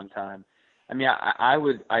for a long time. I mean, I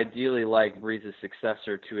would ideally like Brees'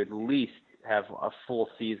 successor to at least have a full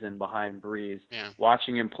season behind Brees,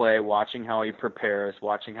 watching him play, watching how he prepares,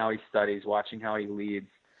 watching how he studies, watching how he leads,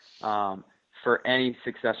 for any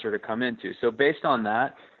successor to come into. So based on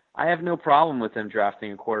that, I have no problem with them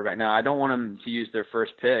drafting a quarterback. Now, I don't want them to use their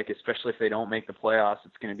first pick, especially if they don't make the playoffs.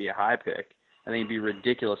 It's going to be a high pick. I think it'd be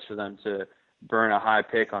ridiculous for them to burn a high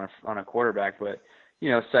pick on a quarterback. But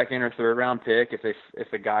second or third round pick,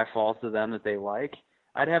 if a guy falls to them that they like,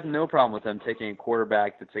 I'd have no problem with them taking a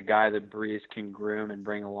quarterback that's a guy that Brees can groom and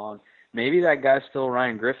bring along. Maybe that guy's still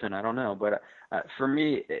Ryan Griffin. I don't know. But for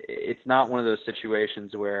me, it's not one of those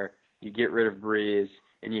situations where you get rid of Brees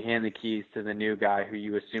and you hand the keys to the new guy who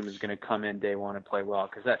you assume is going to come in day one and play well,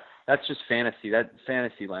 because that's just fantasy. That's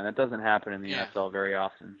fantasy land. That doesn't happen in the NFL very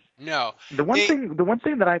often. No. The one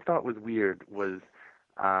thing that I thought was weird was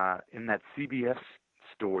in that CBS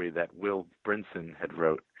story that Will Brinson had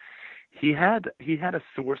wrote. He had a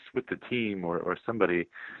source with the team or somebody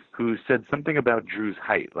who said something about Drew's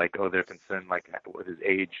height, they're concerned with his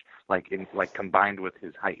age, combined with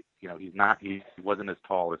his height. He wasn't as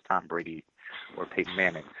tall as Tom Brady or Peyton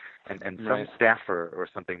Manning, and some staffer or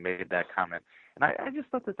something made that comment, and I just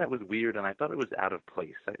thought that was weird, and I thought it was out of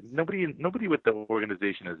place. Nobody with the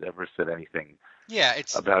organization has ever said anything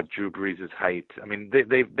about Drew Brees' height. I mean,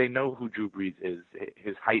 they know who Drew Brees is.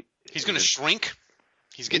 His height. He's going to shrink.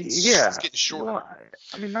 He's getting shorter. Well,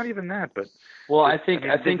 I mean, not even that, but I think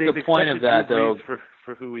the point of that though, for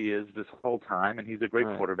who he is this whole time, and he's a great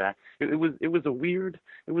quarterback. It was a weird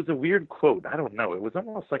quote. I don't know. It was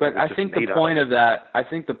almost like. But I think the point of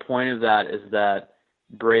that is that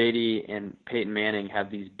Brady and Peyton Manning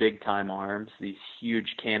have these big time arms, these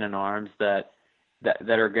huge cannon arms that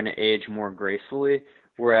are going to age more gracefully,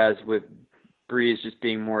 whereas with Brees just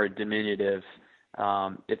being more diminutive.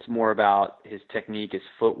 It's more about his technique, his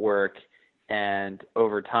footwork, and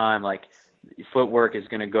over time, footwork is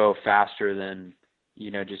going to go faster than,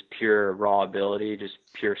 just pure raw ability, just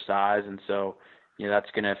pure size. And so,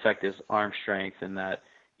 that's going to affect his arm strength, and that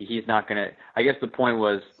he's not going to, I guess the point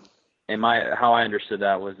was how I understood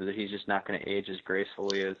that was that he's just not going to age as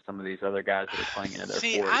gracefully as some of these other guys that are playing into their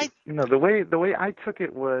 40s. The way I took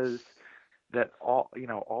it was that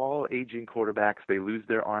all aging quarterbacks, they lose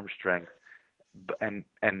their arm strength, and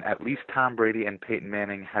at least Tom Brady and Peyton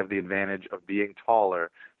Manning have the advantage of being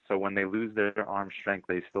taller. So when they lose their arm strength,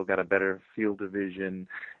 they still got a better field of vision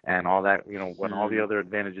and all that, when all the other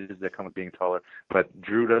advantages that come with being taller. But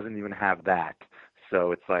Drew doesn't even have that.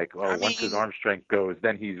 So it's like, once his arm strength goes,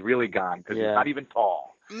 then he's really gone because he's not even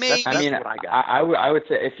tall. That's what I got. I would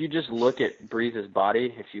say if you just look at Breeze's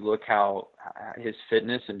body, if you look how his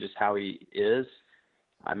fitness and just how he is,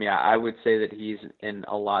 I would say that he's in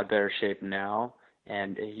a lot better shape now,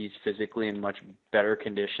 and he's physically in much better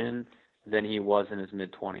condition than he was in his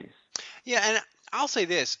mid-20s. Yeah, and I'll say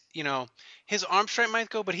this, his arm strength might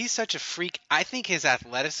go, but he's such a freak. I think his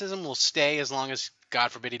athleticism will stay as long as,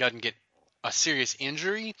 God forbid, he doesn't get a serious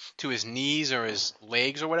injury to his knees or his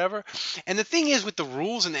legs or whatever. And the thing is with the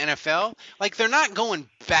rules in the NFL, they're not going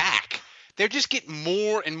back. They're just getting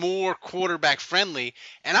more and more quarterback friendly.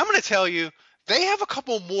 And I'm going to tell you, they have a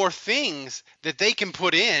couple more things that they can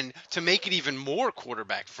put in to make it even more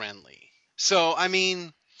quarterback friendly. So,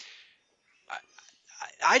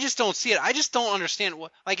 I just don't see it. I just don't understand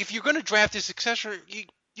if you're going to draft a successor, you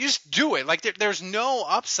just do it. There's no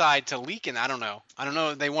upside to leaking. I don't know.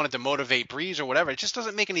 They wanted to motivate Breeze or whatever. It just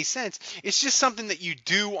doesn't make any sense. It's just something that you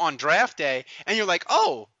do on draft day, and you're like,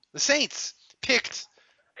 oh, the Saints picked.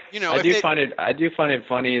 I do find it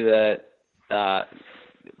funny that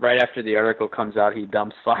right after the article comes out, he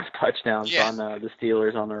dumps 5 touchdowns on the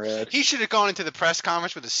Steelers on the road. He should have gone into the press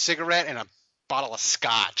conference with a cigarette and a bottle of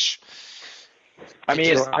scotch.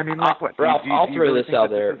 Ralph, I'll throw this out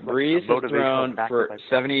there. Breeze has thrown for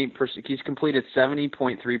 70%. He's completed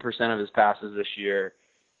 70.3% of his passes this year.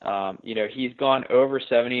 He's gone over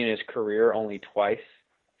 70 in his career only twice,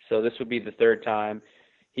 so this would be the third time.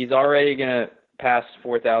 He's already going to pass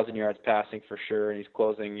 4,000 yards passing for sure, and he's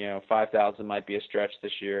closing. 5,000 might be a stretch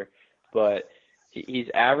this year, but he's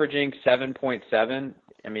averaging 7.7.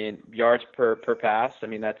 Yards per pass.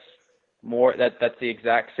 That's more. That's the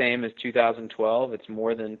exact same as 2012. It's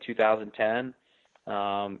more than 2010.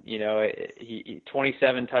 He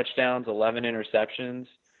 27 touchdowns, 11 interceptions.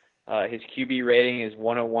 His QB rating is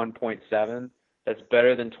 101.7. That's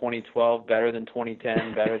better than 2012, better than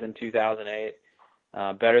 2010, better than 2008,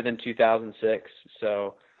 better than 2006.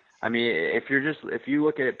 So, if you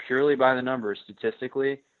look at it purely by the numbers,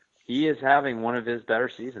 statistically, he is having one of his better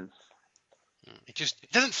seasons. It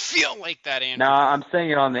doesn't feel like that, Andrew. Now, I'm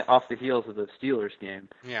saying it off the heels of the Steelers game.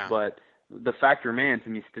 Yeah. But the fact remains,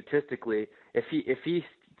 statistically, if he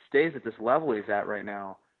stays at this level he's at right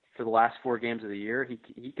now for the last 4 games of the year, he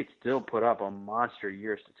could still put up a monster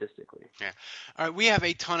year statistically. Yeah. All right, we have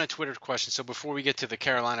a ton of Twitter questions. So before we get to the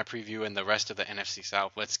Carolina preview and the rest of the NFC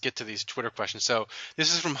South, let's get to these Twitter questions. So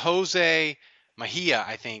this is from Jose Mejia,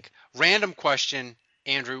 I think. Random question,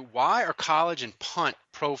 Andrew. Why are college and pro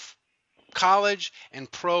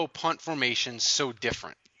punt formations so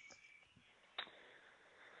different?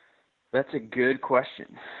 That's a good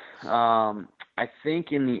question. I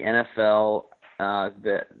think in the NFL,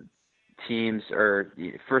 the teams are,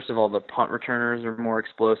 first of all, the punt returners are more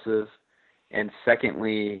explosive, and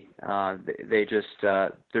secondly, they just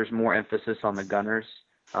there's more emphasis on the gunners.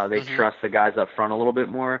 They trust the guys up front a little bit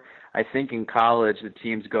more. I think in college, the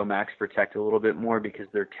teams go max protect a little bit more because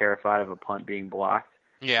they're terrified of a punt being blocked.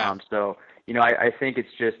 Yeah. I think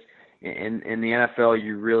it's just in the NFL,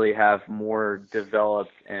 you really have more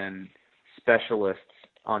developed and specialists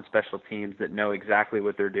on special teams that know exactly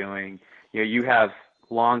what they're doing. You have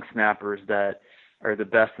long snappers that are the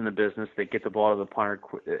best in the business that get the ball to the punter.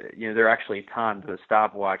 They're actually timed to a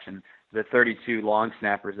stopwatch, and the 32 long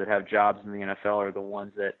snappers that have jobs in the NFL are the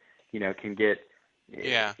ones that can get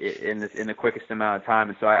in the quickest amount of time.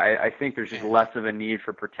 And so I think there's just less of a need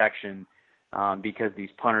for protection. Because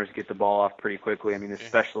these punters get the ball off pretty quickly. The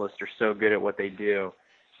specialists are so good at what they do.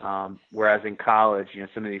 Whereas in college,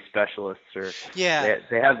 some of these specialists are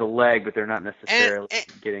they have the leg, but they're not necessarily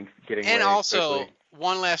getting. And also, quickly.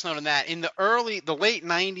 One last note on that: in the late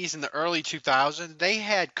 '90s and the early 2000s, they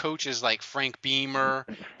had coaches like Frank Beamer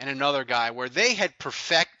and another guy where they had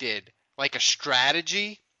perfected a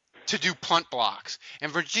strategy to do punt blocks.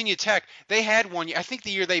 And Virginia Tech, they had one. I think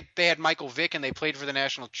the year they had Michael Vick and they played for the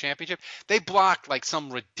national championship, they blocked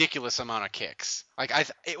some ridiculous amount of kicks.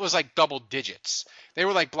 It was double digits. They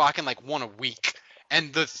were blocking one a week.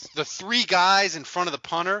 And the 3 guys in front of the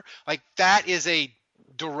punter, that is a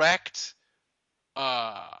direct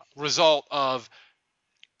result of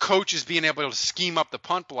coaches being able to scheme up the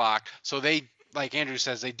punt block so they like Andrew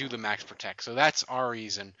says, they do the max protect. So that's our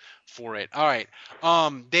reason for it. All right.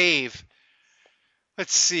 Dave,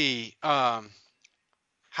 let's see. How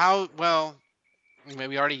well?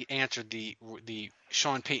 We already answered the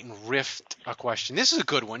Sean Payton rift question. This is a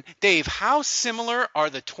good one, Dave. How similar are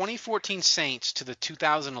the 2014 Saints to the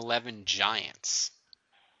 2011 Giants?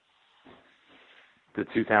 The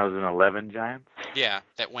 2011 Giants? Yeah,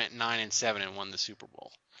 that went 9-7 and won the Super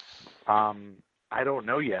Bowl. I don't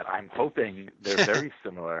know yet. I'm hoping they're very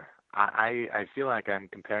similar. I feel like I'm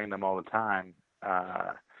comparing them all the time.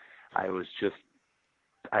 I was just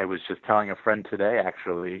telling a friend today,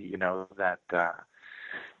 actually, that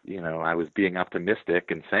I was being optimistic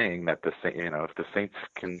and saying that if the Saints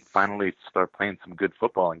can finally start playing some good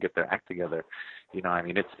football and get their act together,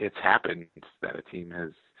 it's happened that a team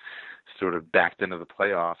has sort of backed into the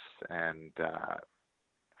playoffs, and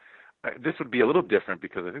this would be a little different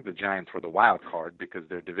because I think the Giants were the wild card because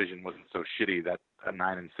their division wasn't so shitty that a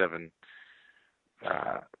 9-7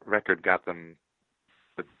 record got them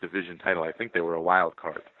the division title. I think they were a wild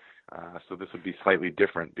card. So this would be slightly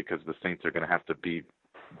different because the Saints are going to have to be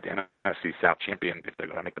the NFC South champion if they're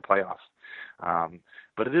going to make the playoffs.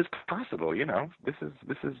 But it is possible, This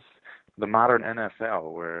is the modern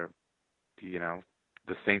NFL where,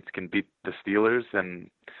 the Saints can beat the Steelers and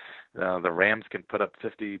the Rams can put up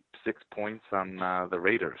 56 points on the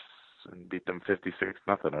Raiders and beat them 56-0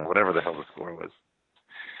 or whatever the hell the score was.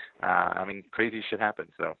 Crazy shit happens.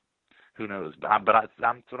 So who knows? But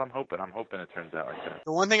that's what I'm hoping. I'm hoping it turns out like that.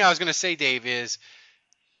 The one thing I was going to say, Dave, is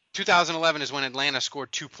 2011 is when Atlanta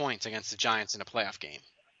scored 2 points against the Giants in a playoff game.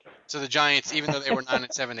 So the Giants, even though they were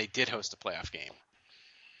 9-7, they did host a playoff game.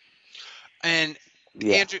 And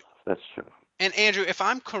yeah, Andrew, that's true. And Andrew, if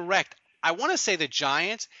I'm correct, I want to say the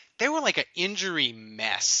Giants, they were like an injury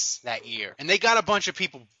mess that year, and they got a bunch of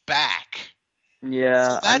people back.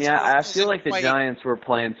 Yeah, So I feel like the Giants were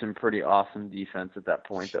playing some pretty awesome defense at that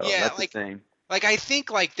point, though. Yeah, that's the thing. Like I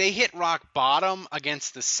think like they hit rock bottom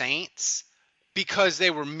against the Saints because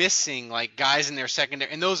they were missing like guys in their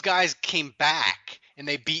secondary, and those guys came back and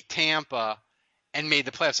they beat Tampa and made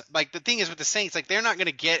the playoffs. Like the thing is with the Saints, like they're not going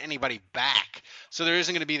to get anybody back. So there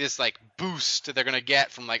isn't going to be this like boost that they're going to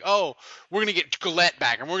get from like, oh, we're going to get Gillette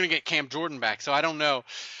back and we're going to get Cam Jordan back. So I don't know.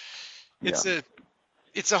 It's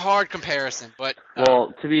a hard comparison, but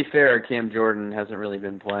well, to be fair, Cam Jordan hasn't really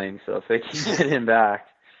been playing. So if they can get him back,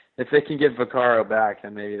 if they can get Vaccaro back,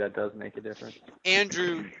 then maybe that does make a difference.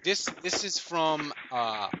 Andrew, this is from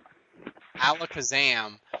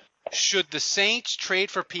Alakazam. Should the Saints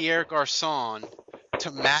trade for Pierre Garçon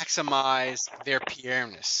to maximize their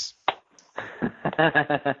Pierre-ness?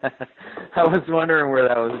 I was wondering where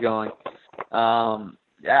that was going.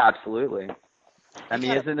 Yeah, absolutely. I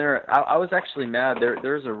mean, isn't there? I was actually mad.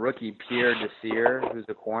 There's a rookie, Pierre Desir, who's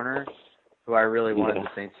a corner, who I really wanted the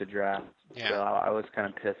Saints to draft. Yeah. So I was kind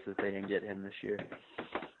of pissed that they didn't get him this year.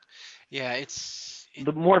 Yeah,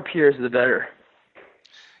 the more Pierres, the better.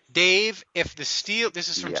 Dave, if the this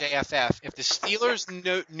is from JFF. If the Steelers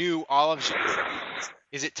knew all of Jimmy's routes,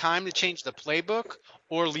 is it time to change the playbook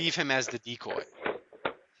or leave him as the decoy?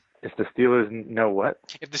 If the Steelers know what?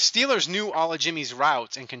 If the Steelers knew all of Jimmy's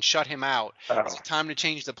routes and can shut him out, is it time to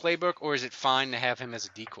change the playbook or is it fine to have him as a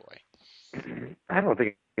decoy? I don't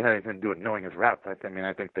think it had anything to do with knowing his routes. I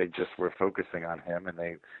think they just were focusing on him and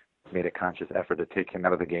they made a conscious effort to take him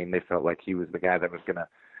out of the game. They felt like he was the guy that was going to,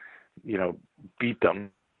 beat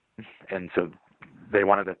them. And so they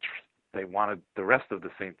wanted the rest of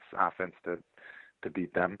the Saints offense to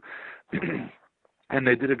beat them. And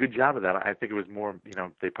they did a good job of that. I think it was more,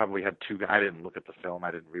 they probably had two guys. I didn't look at the film.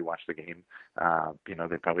 I didn't rewatch the game.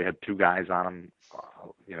 They probably had two guys on them,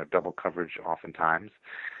 double coverage oftentimes.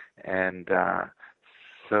 And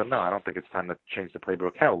so, no, I don't think it's time to change the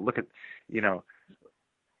playbook. Hell, look at,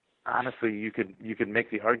 honestly, you could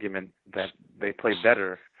make the argument that they play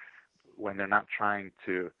better when they're not trying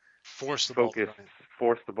to force the ball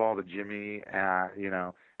to Jimmy, and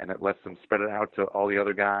it lets them spread it out to all the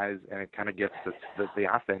other guys, and it kind of gets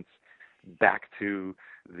the offense back to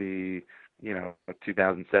the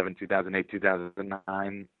 2007, 2008,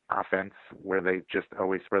 2009 offense where they just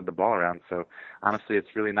always spread the ball around. So honestly,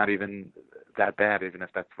 it's really not even that bad, even if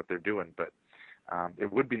that's what they're doing. But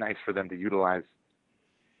it would be nice for them to utilize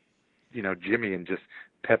Jimmy and just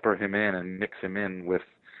pepper him in and mix him in with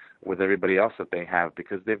everybody else that they have,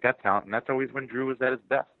 because they've got talent, and that's always when Drew was at his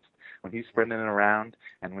best, when he's spreading it around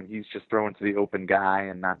and when he's just throwing to the open guy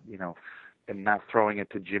and not throwing it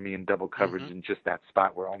to Jimmy in double coverage in just that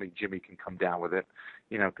spot where only Jimmy can come down with it,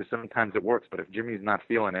 because sometimes it works, but if Jimmy's not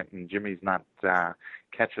feeling it and Jimmy's not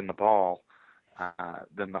catching the ball,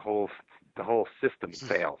 then the whole system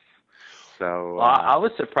fails. So I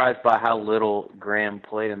was surprised by how little Graham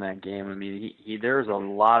played in that game. I mean, there was a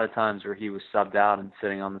lot of times where he was subbed out and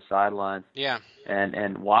sitting on the sidelines. Yeah.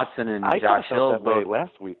 And Watson and I Josh Hill that way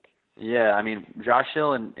last week. Yeah, I mean, Josh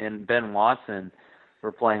Hill and Ben Watson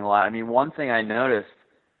were playing a lot. I mean, one thing I noticed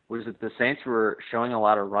was that the Saints were showing a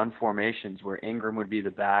lot of run formations where Ingram would be the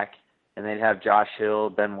back, and they'd have Josh Hill,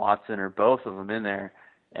 Ben Watson, or both of them in there,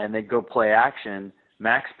 and they'd go play action,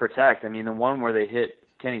 max protect. I mean, the one where they hit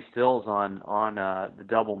Kenny Stills on the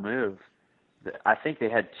double move, I think they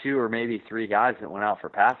had 2 or maybe 3 guys that went out for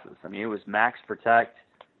passes. I mean, it was max protect,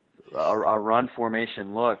 a run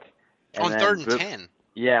formation look. And on 3rd and 10.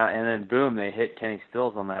 Yeah, and then boom, they hit Kenny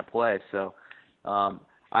Stills on that play. So I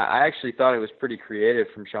actually thought it was pretty creative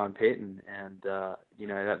from Sean Payton, and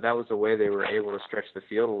that was the way they were able to stretch the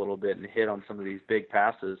field a little bit and hit on some of these big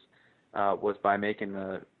passes was by making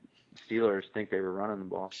the Steelers think they were running the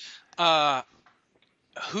ball.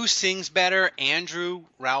 Who sings better, Andrew,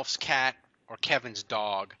 Ralph's cat, or Kevin's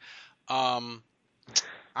dog? I'm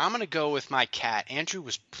gonna go with my cat. Andrew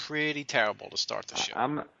was pretty terrible to start the show.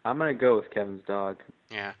 I'm gonna go with Kevin's dog.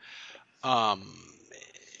 Yeah. And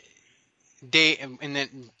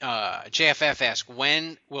then JFF asked,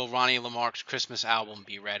 when will Ronnie Lamarck's Christmas album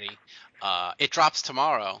be ready? It drops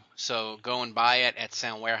tomorrow, so go and buy it at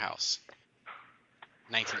Sound Warehouse.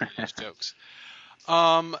 1980s jokes.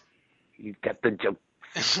 You got the joke.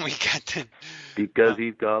 We got the... Because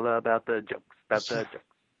he's all about the jokes,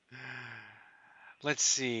 Let's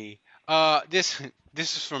see. This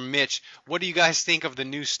is from Mitch. What do you guys think of the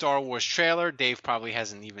new Star Wars trailer? Dave probably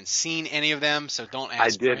hasn't even seen any of them, so don't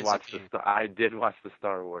ask. I did watch the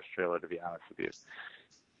Star Wars trailer, to be honest with you.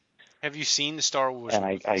 Have you seen the Star Wars? And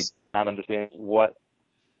movies? I not understand what.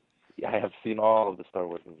 I have seen all of the Star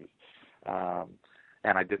Wars movies,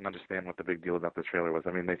 and I didn't understand what the big deal about the trailer was.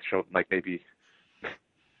 I mean, they showed like maybe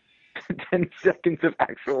 10 seconds of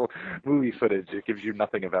actual movie footage. It gives you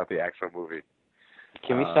nothing about the actual movie.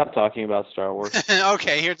 Can we stop talking about Star Wars?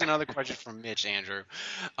 Okay, here's another question from Mitch, Andrew.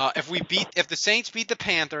 If the Saints beat the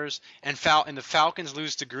Panthers and the Falcons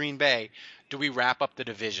lose to Green Bay, do we wrap up the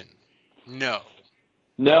division? No.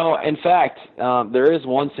 No, in fact, there is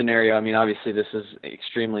one scenario. I mean, obviously this is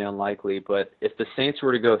extremely unlikely, but if the Saints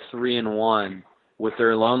were to go 3-1 with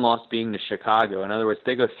their lone loss being to Chicago, in other words,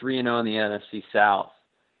 they go 3-0 in the NFC South,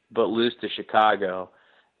 but lose to Chicago,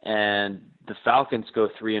 and the Falcons go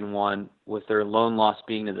 3-1 with their lone loss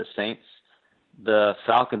being to the Saints, the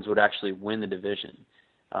Falcons would actually win the division.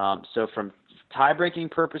 So from tie-breaking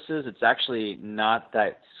purposes, it's actually not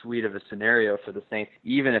that sweet of a scenario for the Saints,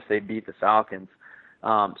 even if they beat the Falcons.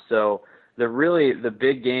 So the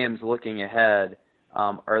big games looking ahead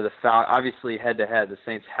are obviously head-to-head. The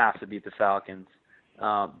Saints have to beat the Falcons,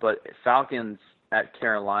 but Falcons at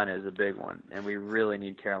Carolina is a big one, and we really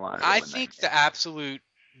need Carolina to win that game. The absolute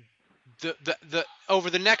the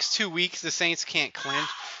over the next 2 weeks, the Saints can't clinch.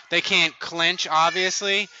 They can't clinch,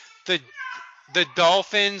 obviously. The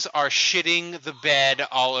Dolphins are shitting the bed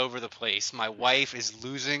all over the place. My wife is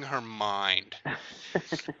losing her mind.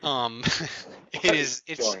 It's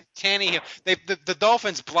Tannehill. The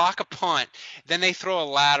Dolphins block a punt, then they throw a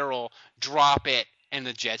lateral, drop it, and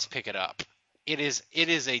the Jets pick it up. It is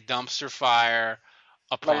a dumpster fire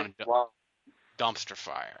upon dumpster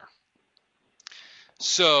fire.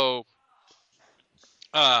 So,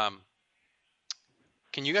 can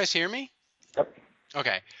you guys hear me? Yep.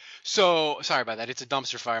 Okay. So, sorry about that. It's a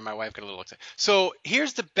dumpster fire. My wife got a little upset. So,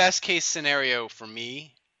 here's the best case scenario for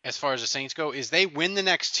me as far as the Saints go is they win the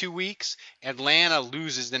next 2 weeks, Atlanta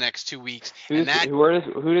loses the next 2 weeks. Who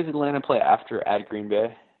does Atlanta play after at Green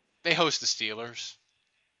Bay? They host the Steelers.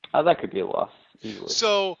 Oh, that could be a loss easily.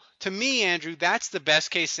 So, to me, Andrew, that's the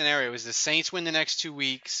best case scenario is the Saints win the next 2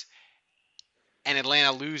 weeks and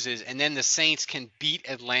Atlanta loses, and then the Saints can beat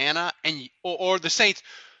Atlanta, or the Saints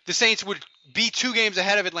would be 2 games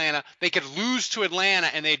ahead of Atlanta. They could lose to Atlanta,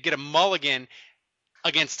 and they'd get a mulligan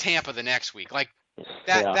against Tampa the next week. Like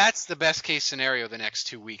that. Yeah. That's the best case scenario the next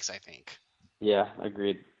 2 weeks, I think. Yeah,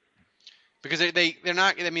 agreed. Because they're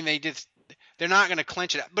not. I mean, they're not going to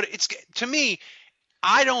clinch it. But it's to me,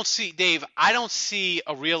 I don't see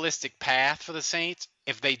a realistic path for the Saints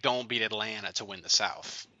if they don't beat Atlanta to win the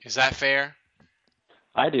South. Is that fair?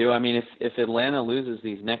 I do. I mean, if Atlanta loses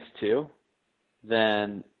these next 2,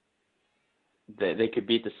 then they could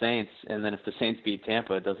beat the Saints, and then if the Saints beat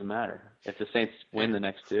Tampa, it doesn't matter. If the Saints win the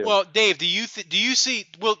next 2. Well, Dave, do you see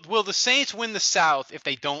will the Saints win the South if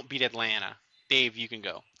they don't beat Atlanta? Dave, you can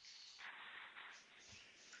go.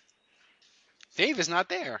 Dave is not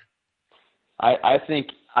there. I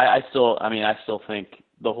still think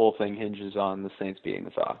the whole thing hinges on the Saints beating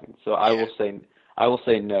the Falcons. So I will say I will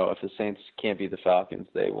say no. If the Saints can't beat the Falcons,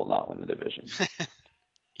 they will not win the division.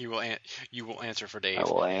 You will answer for Dave. I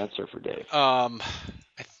will answer for Dave.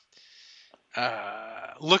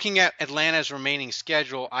 Looking at Atlanta's remaining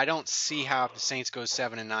schedule, I don't see how if the Saints go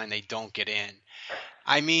 7-9, they don't get in.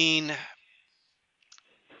 I mean,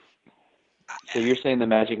 so you're saying the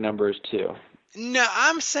magic number is 2? No,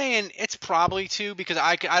 I'm saying it's probably 2 because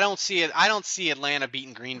I don't see it. I don't see Atlanta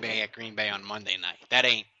beating Green Bay at Green Bay on Monday night. That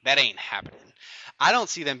ain't happening. I don't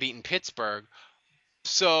see them beating Pittsburgh.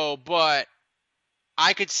 So, but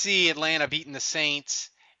I could see Atlanta beating the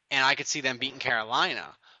Saints, and I could see them beating Carolina.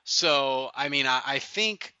 So, I mean, I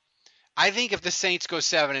think if the Saints go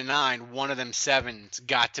 7-9, one of them 7's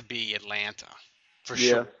got to be Atlanta, for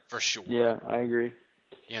sure. Yeah, I agree.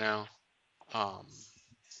 You know, and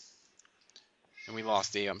we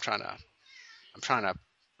lost Dave. I'm trying to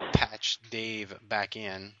patch Dave back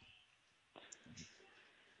in.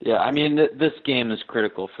 Yeah, I mean, this game is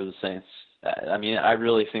critical for the Saints. I mean, I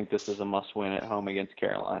really think this is a must-win at home against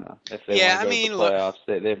Carolina. If they want to go to the playoffs,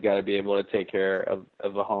 they've got to be able to take care of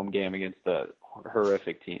a home game against a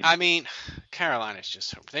horrific team. I mean,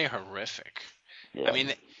 Carolina's they're horrific. Yeah. I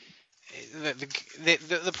mean,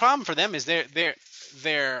 the problem for them is their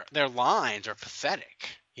lines are pathetic,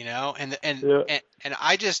 you know, and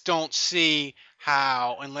I just don't see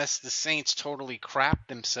how, unless the Saints totally crap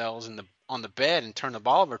themselves on the bed and turn the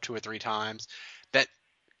ball over 2 or 3 times, that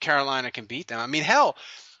Carolina can beat them. I mean, hell.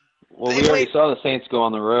 Well, we already saw the Saints go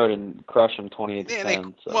on the road and crush them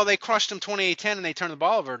 28-10. Well, they crushed them 28-10, and they turned the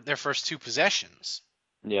ball over their first 2 possessions.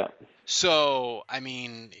 Yeah. So, I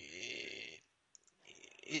mean,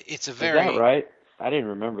 it's a very. Is that right? I didn't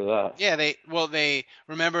remember that. Yeah, they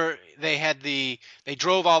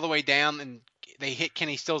drove all the way down and they hit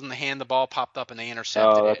Kenny Stills in the hand. The ball popped up and they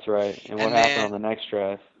intercepted it. Oh, that's right. And what happened on the next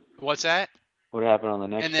drive? What's that? What happened on the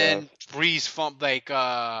next drive? And then Breeze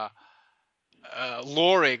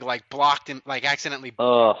Lorig blocked him, accidentally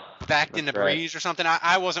backed into Breeze or something.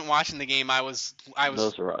 I wasn't watching the game. I was at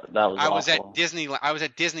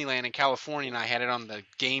Disneyland in California, and I had it on the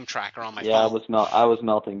game tracker on my phone. Yeah, I was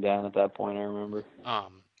melting down at that point. I remember.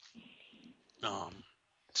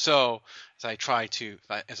 So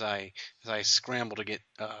as I scramble to get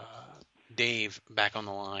Dave back on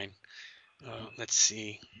the line, let's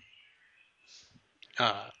see.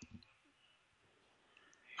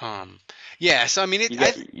 Yeah, so I mean,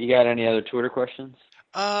 you got any other Twitter questions?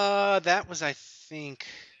 That was I think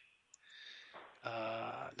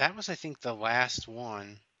the last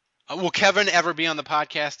one. Will Kevin ever be on the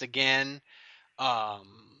podcast again? I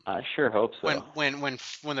sure hope so. When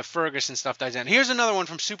the Ferguson stuff dies down. Here's another one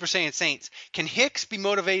from Super Saiyan Saints. Can Hicks be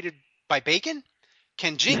motivated by bacon?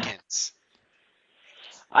 Can Jenkins?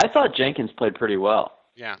 I thought Jenkins played pretty well.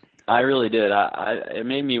 Yeah. I really did. It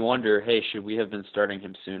made me wonder, hey, should we have been starting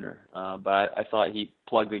him sooner? But I thought he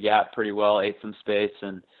plugged the gap pretty well, ate some space,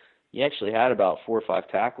 and he actually had about 4 or 5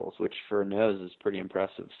 tackles, which for a nose is pretty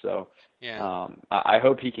impressive. So yeah. I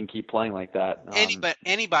hope he can keep playing like that.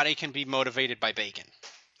 Anybody can be motivated by bacon.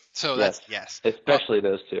 So yes. Especially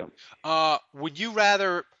those 2. Would you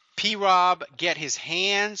rather P-Rob get his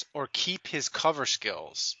hands or keep his cover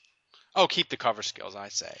skills? Oh, keep the cover skills, I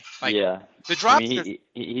say. Yeah. The drop. I mean,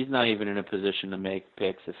 he's not even in a position to make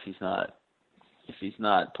picks if he's not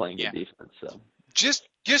playing good defense. So just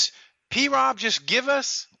P-Rob, just give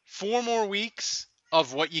us 4 more weeks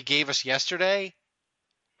of what you gave us yesterday,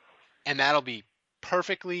 and that'll be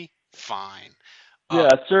perfectly fine. Yeah,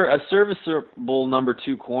 a serviceable number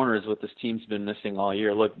 2 corner is what this team's been missing all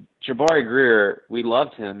year. Look, Jabari Greer, we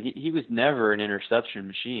loved him. He was never an interception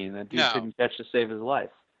machine. That dude couldn't catch to save his life.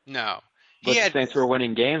 No. But the Saints were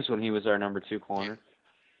winning games when he was our number 2 corner.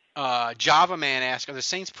 Java Man asked, are the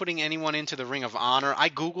Saints putting anyone into the Ring of Honor? I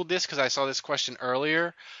Googled this because I saw this question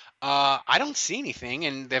earlier. I don't see anything,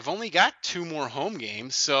 and they've only got 2 more home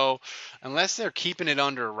games. So unless they're keeping it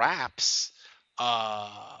under wraps,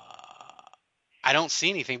 I don't see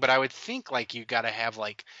anything. But I would think you got to have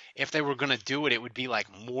if they were going to do it, it would be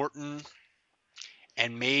Morton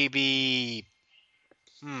and maybe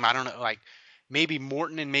I don't know, maybe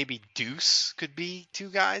Morton and maybe Deuce could be 2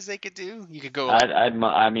 guys they could do. You could go.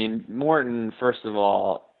 I mean, Morton. First of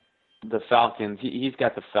all, the Falcons. He's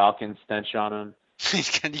got the Falcon stench on him.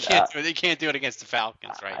 You can't do it against the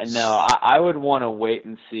Falcons, right? No, I would want to wait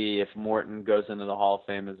and see if Morton goes into the Hall of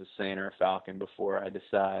Fame as a Saint or a Falcon before I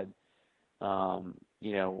decide.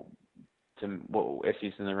 If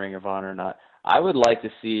he's in the Ring of Honor or not. I would like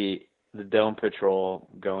to see the Dome Patrol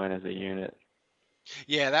go in as a unit.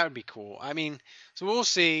 Yeah, that would be cool. I mean, so we'll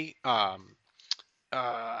see.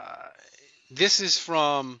 This is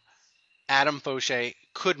from Adam Fauché.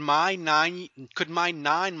 could my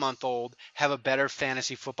 9-month-old have a better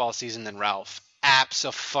fantasy football season than Ralph?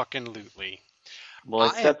 Abso-fucking-lutely.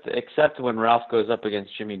 Well, except when Ralph goes up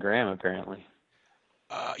against Jimmy Graham, apparently.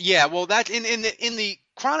 Yeah, well, that's in the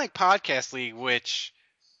Chronic Podcast League, which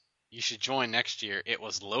you should join next year. It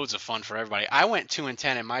was loads of fun for everybody. I went 2-10,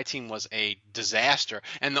 and my team was a disaster.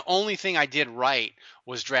 And the only thing I did right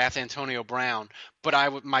was draft Antonio Brown.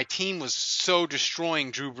 But my team was so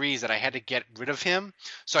destroying Drew Brees that I had to get rid of him.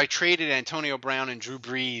 So I traded Antonio Brown and Drew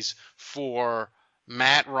Brees for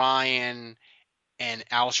Matt Ryan and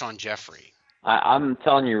Alshon Jeffrey. I'm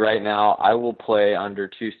telling you right now, I will play under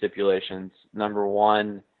two stipulations. Number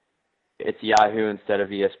one, it's Yahoo instead of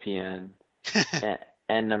ESPN.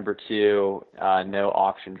 And number two, no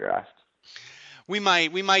auction draft. We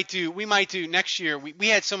might do next year. We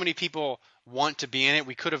had so many people want to be in it.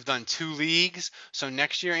 We could have done 2 leagues. So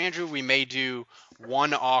next year, Andrew, we may do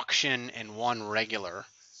 1 auction and 1 regular,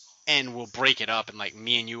 and we'll break it up. And like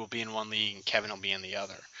me and you will be in one league, and Kevin will be in the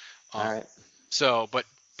other. All right. So, but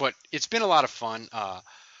it's been a lot of fun.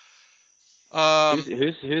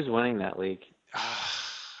 Who's winning that league?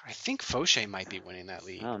 I think Fauché might be winning that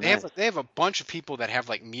league. Oh, they nice. have a bunch of people that have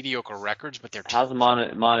like mediocre records, but they're how's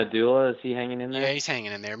Monadula? Is he hanging in there? Yeah, he's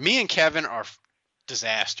hanging in there. Me and Kevin are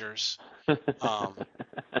disasters.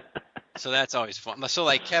 So that's always fun. So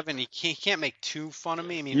like Kevin, he can't make too fun of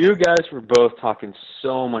me. I mean, you guys were both talking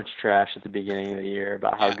so much trash at the beginning of the year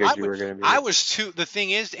about how good you were going to be. The thing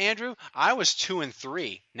is, Andrew, I was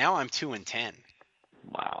 2-3. Now I'm 2-10.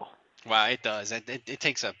 Wow. Wow, it does. It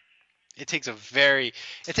takes a very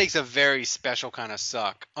special kind of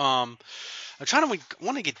suck. I'm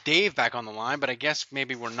want to get Dave back on the line, but I guess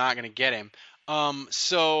maybe we're not going to get him.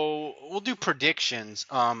 So we'll do predictions.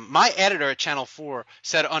 My editor at Channel 4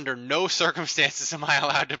 said under no circumstances am I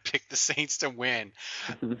allowed to pick the Saints to win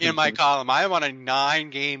in my column. I am on a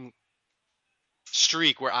 9-game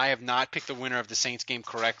streak where I have not picked the winner of the Saints game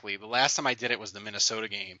correctly. The last time I did it was the Minnesota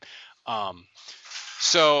game.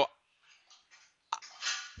 So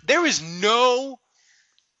there is no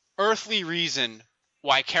earthly reason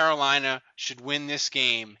why Carolina should win this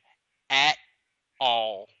game at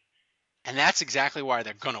all. And that's exactly why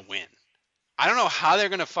they're going to win. I don't know how they're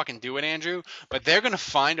going to fucking do it, Andrew, but they're going to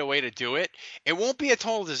find a way to do it. It won't be a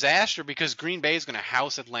total disaster because Green Bay is going to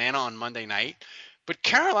house Atlanta on Monday night. But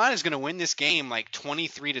Carolina is going to win this game like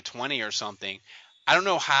 23-20 or something. I don't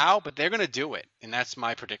know how, but they're going to do it. And that's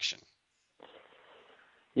my prediction.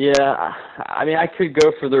 Yeah, I mean, I could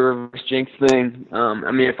go for the reverse jinx thing.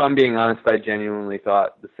 I mean, if I'm being honest, I genuinely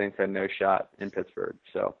thought the Saints had no shot in Pittsburgh.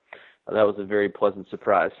 So that was a very pleasant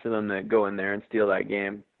surprise for them to go in there and steal that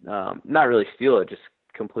game. Not really steal it, just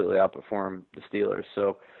completely outperform the Steelers.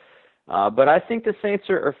 So, but I think the Saints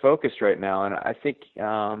are focused right now, and I think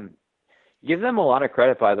give them a lot of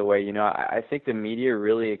credit, by the way. You know, I think the media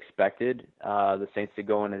really expected the Saints to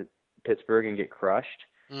go into Pittsburgh and get crushed.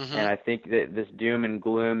 Mm-hmm. And I think that this doom and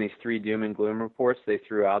gloom, these 3 doom and gloom reports they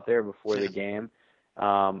threw out there before the game,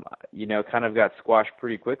 you know, kind of got squashed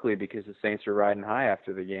pretty quickly because the Saints were riding high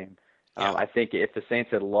after the game. Yeah. I think if the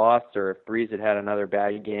Saints had lost or if Breeze had a another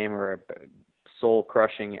bad game or a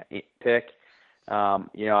soul-crushing pick,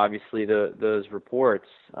 you know, obviously those reports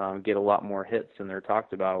get a lot more hits and they're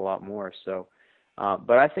talked about a lot more. So,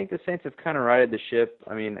 but I think the Saints have kind of righted the ship.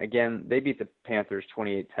 I mean, again, they beat the Panthers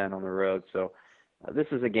 28-10 on the road, so this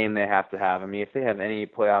is a game they have to have. I mean, if they have any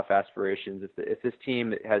playoff aspirations, if this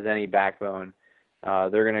team has any backbone,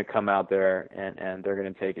 they're going to come out there and they're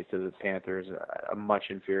going to take it to the Panthers, a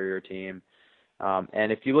much inferior team.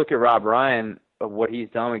 And if you look at Rob Ryan, what he's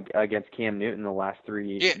done against Cam Newton the last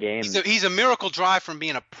 3 games. He's a miracle drive from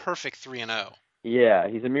being a perfect 3-0. Yeah,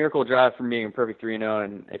 he's a miracle drive from being a perfect 3-0.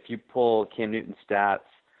 And if you pull Cam Newton's stats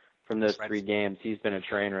from those 3 games, he's been a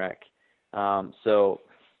train wreck.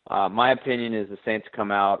 My opinion is the Saints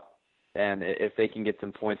come out, and if they can get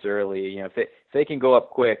some points early, you know, if they can go up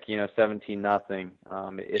quick, you know, 17-0,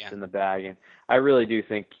 it's in the bag. And I really do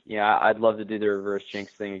think, you know, I'd love to do the reverse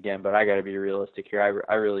jinx thing again, but I got to be realistic here.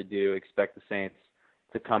 I really do expect the Saints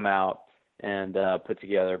to come out and put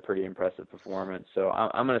together a pretty impressive performance. So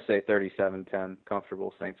I'm going to say 37-10,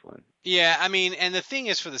 comfortable Saints win. Yeah, I mean, and the thing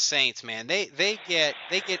is for the Saints, man, they get,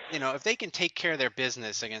 you know, if they can take care of their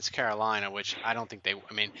business against Carolina, which I don't think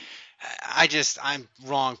I mean, I'm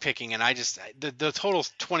wrong picking, and the total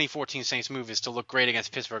 2014 Saints move is to look great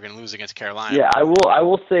against Pittsburgh and lose against Carolina. Yeah, I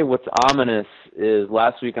will say what's ominous is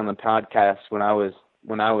last week on the podcast when I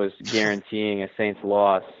was guaranteeing a Saints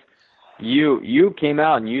loss, you came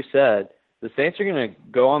out and you said the Saints are going to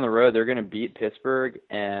go on the road. They're going to beat Pittsburgh,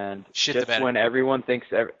 and just when everyone thinks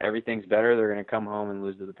everything's better, they're going to come home and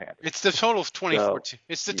lose to the Panthers. It's the total 2014.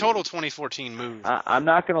 It's the total 2014 move. I'm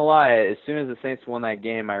not going to lie. As soon as the Saints won that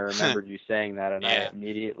game, I remembered you saying that, and I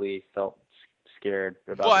immediately felt scared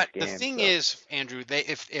about this game. But the thing is, Andrew,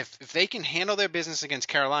 if they can handle their business against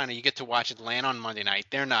Carolina, you get to watch Atlanta on Monday night.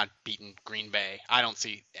 They're not beating Green Bay. I don't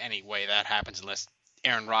see any way that happens unless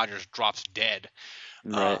Aaron Rodgers drops dead.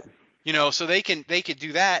 Right. So they could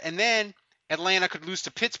do that, and then Atlanta could lose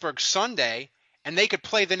to Pittsburgh Sunday, and they could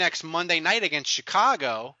play the next Monday night against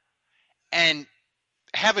Chicago, and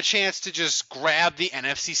have a chance to just grab the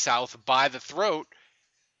NFC South by the throat.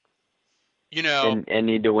 And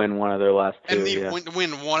need to win one of their last two. And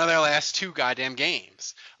win one of their last two goddamn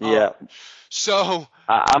games. Yeah. So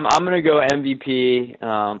I'm going to go MVP.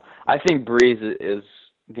 I think Breeze is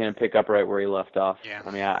going to pick up right where he left off. Yeah.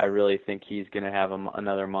 I mean, I really think he's going to have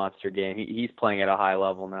another monster game. He's playing at a high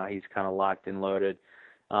level now. He's kind of locked and loaded.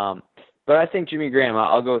 But I think Jimmy Graham,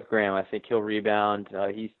 I'll go with Graham. I think he'll rebound.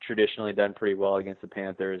 He's traditionally done pretty well against the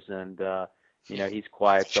Panthers, and he's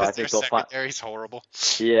quiet. So I think they'll find. He's horrible.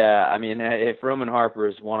 Yeah, I mean, if Roman Harper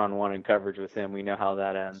is one-on-one in coverage with him, we know how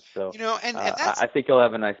that ends. So I think he'll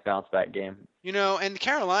have a nice bounce-back game. And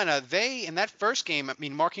Carolina, in that first game, I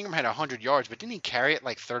mean, Mark Ingram had 100 yards, but didn't he carry it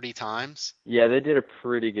like 30 times? Yeah, they did a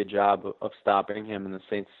pretty good job of stopping him, and the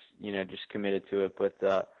Saints, just committed to it. But,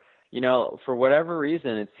 for whatever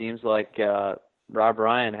reason, it seems like Rob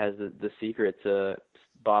Ryan has the secret to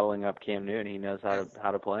bottling up Cam Newton. He knows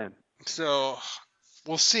how to play him. So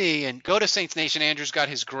we'll see. And go to Saints Nation. Andrew's got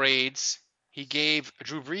his grades. He gave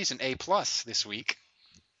Drew Brees an A+ this week.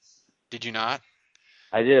 Did you not?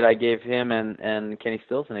 I did. I gave him and Kenny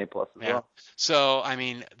Stills an A+ as well. So I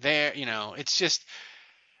mean, it's just.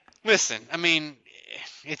 Listen, I mean,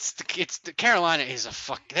 it's the Carolina is a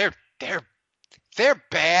fuck. They're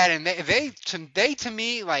bad, and they to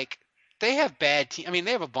me, like, they have bad teams. I mean,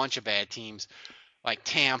 they have a bunch of bad teams, like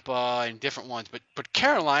Tampa and different ones, but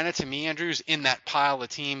Carolina, to me, Andrew's in that pile of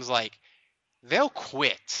teams. Like, they'll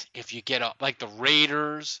quit if you get up, like the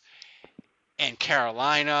Raiders and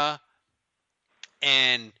Carolina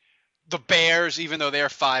and the Bears, even though they're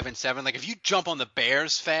 5-7. Like, if you jump on the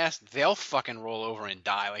Bears fast, they'll fucking roll over and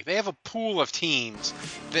die. Like, they have a pool of teams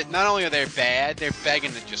that not only are they bad, they're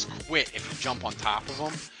begging to just quit if you jump on top of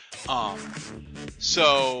them.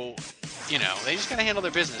 So, they just got to handle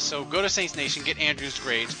their business. So go to Saints Nation, get Andrew's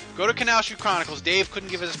grades. Go to Canal Street Chronicles. Dave couldn't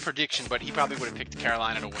give us his prediction, but he probably would have picked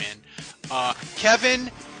Carolina to win.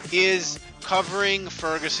 Kevin is covering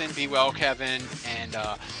Ferguson. Be well, Kevin. And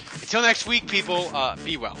until next week, people,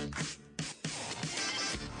 be well.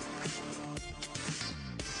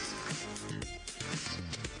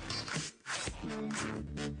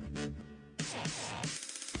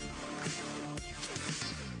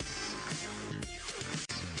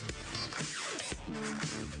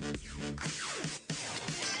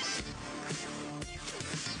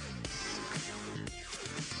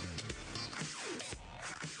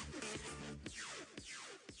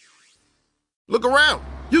 Look around.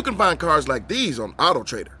 You can find cars like these on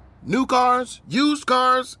AutoTrader. New cars, used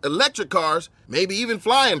cars, electric cars, maybe even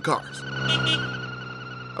flying cars.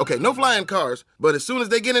 Okay, no flying cars, but as soon as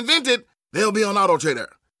they get invented, they'll be on AutoTrader.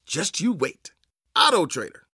 Just you wait. AutoTrader.